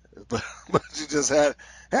 but you just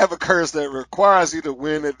have a curse that requires you to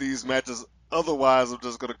win at these matches. Otherwise, I'm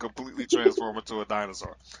just going to completely transform into a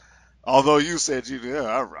dinosaur. Although you said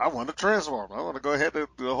I want to transform. I want to go ahead and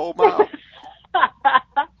do the whole mile.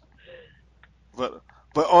 But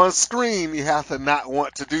on screen, you have to not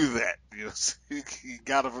want to do that. You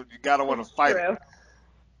gotta want to fight it.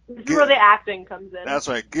 This is where the acting comes in. That's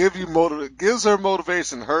right. Gives her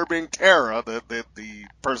motivation. Her being Tara, the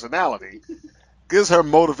personality, gives her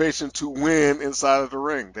motivation to win inside of the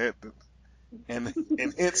ring. And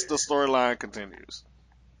hence the storyline continues.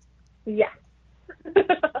 Yeah.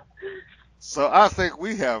 So I think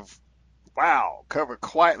we have, covered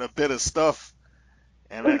quite a bit of stuff,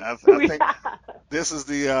 and I think this is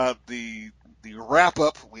the wrap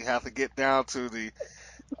up. We have to get down to the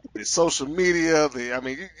social media.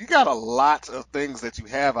 You got a lot of things that you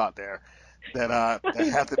have out there that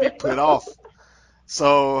have to be put off.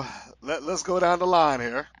 So let's go down the line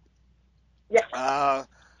here. Yeah.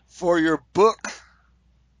 For your book,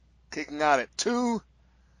 Kicking Out at 2,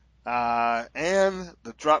 and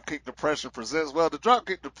the Dropkick Depression Presents. Well, the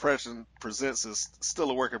Dropkick Depression Presents is still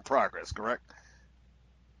a work in progress, correct?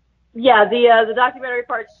 Yeah, the documentary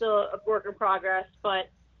part's still a work in progress, but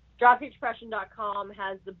dropkickdepression.com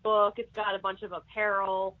has the book. It's got a bunch of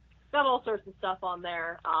apparel. It's got all sorts of stuff on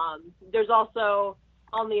there. There's also,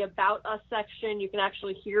 on the About Us section, you can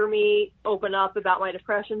actually hear me open up about my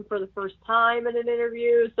depression for the first time in an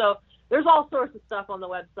interview. So there's all sorts of stuff on the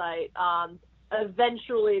website.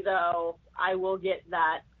 Eventually, though, I will get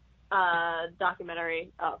that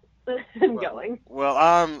documentary up and going. Well,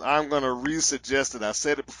 I'm going to re-suggest it. I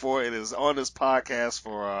said it before. It is on this podcast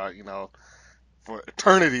for for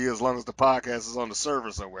eternity, as long as the podcast is on the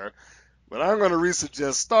server somewhere. But I'm going to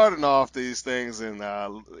re-suggest starting off these things in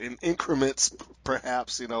increments,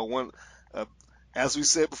 perhaps. One, as we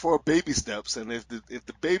said before, baby steps. And if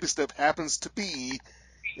the baby step happens to be,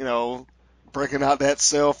 breaking out that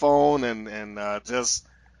cell phone and just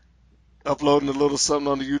uploading a little something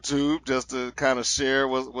on the YouTube just to kind of share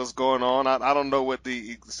what's going on. I don't know what the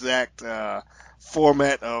exact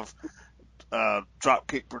format of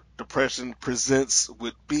Dropkick Depression Presents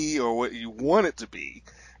would be or what you want it to be,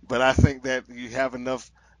 but I think that you have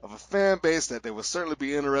enough of a fan base that they will certainly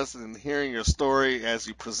be interested in hearing your story as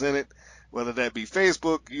you present it, whether that be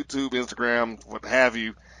Facebook, YouTube, Instagram, what have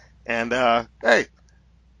you. And hey,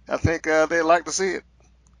 I think they'd like to see it.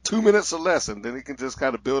 2 minutes or less, and then you can just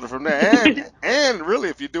kind of build it from there. And really,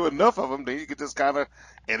 if you do enough of them, then you can just kind of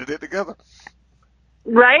edit it together.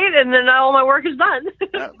 Right, and then all my work is done.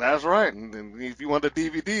 That's right. And if you want a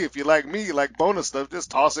DVD, if you like me, you like bonus stuff, just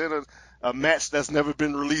toss in a match that's never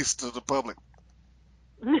been released to the public.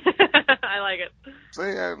 I like it. See,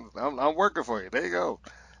 I'm working for you. There you go.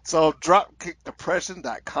 So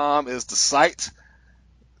dropkickdepression.com is the site.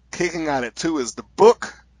 Kicking Out at 2 is the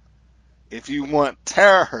book. If you want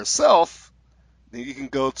Tara herself, then you can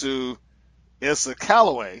go to Issa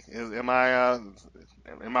Calloway. Am I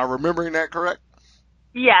remembering that correct?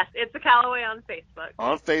 Yes, it's a Calloway on Facebook.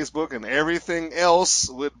 On Facebook, and everything else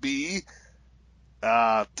would be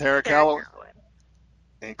Tara Calloway,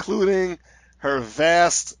 including her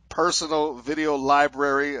vast personal video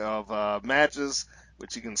library of matches,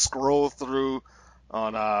 which you can scroll through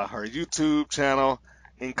on her YouTube channel,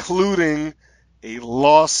 including a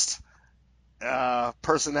lost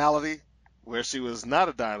personality where she was not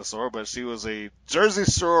a dinosaur, but she was a Jersey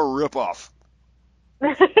Shore ripoff.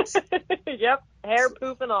 Yep, hair,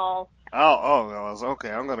 poop, and all. Oh,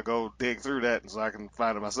 okay. I'm gonna go dig through that so I can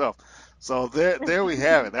find it myself. So there we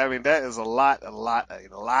have it. I mean, that is a lot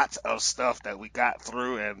of stuff that we got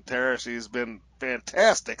through, and Tara, she's been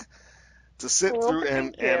fantastic to sit through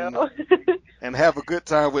and have a good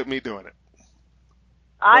time with me doing it.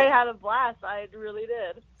 I had a blast. I really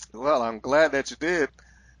did. Well, I'm glad that you did.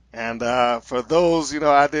 And for those,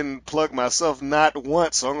 I didn't plug myself not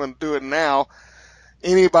once, so I'm going to do it now.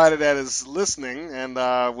 Anybody that is listening and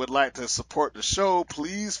would like to support the show,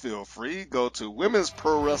 please feel free. Go to Women's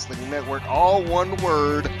Pro Wrestling Network, all one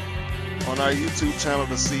word, on our YouTube channel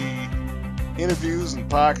to see interviews and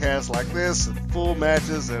podcasts like this, and full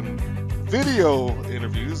matches and video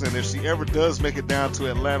interviews. And if she ever does make it down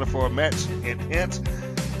to Atlanta for a match, hint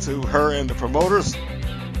to her and the promoters,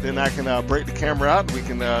 then I can break the camera out and we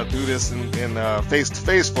can do this in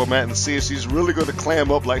face-to-face format and see if she's really going to clam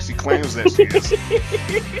up like she claims that she is.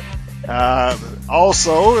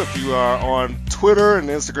 Also, if you are on Twitter and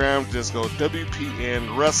Instagram, just go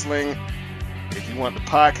WPN Wrestling. If you want the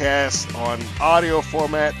podcast on audio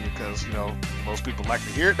format, because, most people like to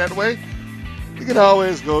hear it that way, you can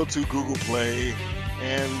always go to Google Play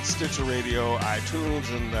and Stitcher Radio, iTunes,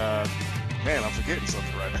 and man, I'm forgetting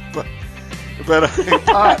something right now. But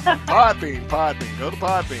Podbean. Go to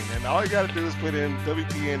Podbean, and all you got to do is put in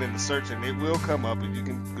WPN in the search, and it will come up. And you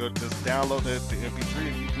can go just download the MP3,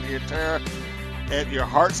 and you can hear Tara at your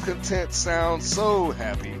heart's content, sound so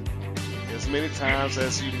happy as many times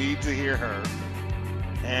as you need to hear her.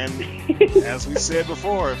 And as we said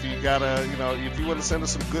before, if you gotta, if you want to send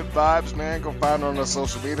us some good vibes, man, go find her on our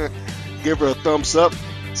social media, give her a thumbs up,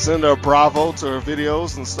 send her a bravo to her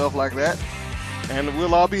videos and stuff like that, and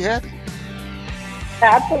we'll all be happy.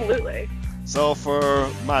 Absolutely. So for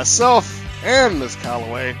myself and Miss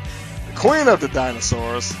Calloway, the queen of the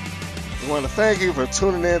dinosaurs, we want to thank you for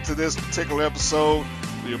tuning in to this particular episode.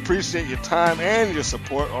 We appreciate your time and your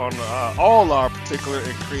support on all our particular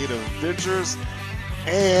and creative ventures.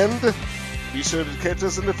 And be sure to catch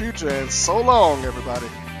us in the future. And so long, everybody.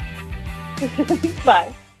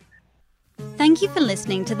 Bye. Thank you for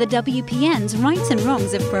listening to the WPN's Rights and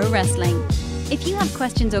Wrongs of Pro Wrestling. If you have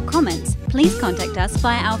questions or comments, please contact us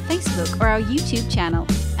via our Facebook or our YouTube channel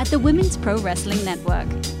at the Women's Pro Wrestling Network.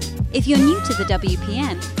 If you're new to the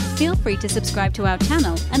WPN, feel free to subscribe to our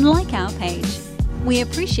channel and like our page. We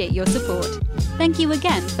appreciate your support. Thank you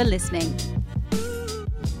again for listening.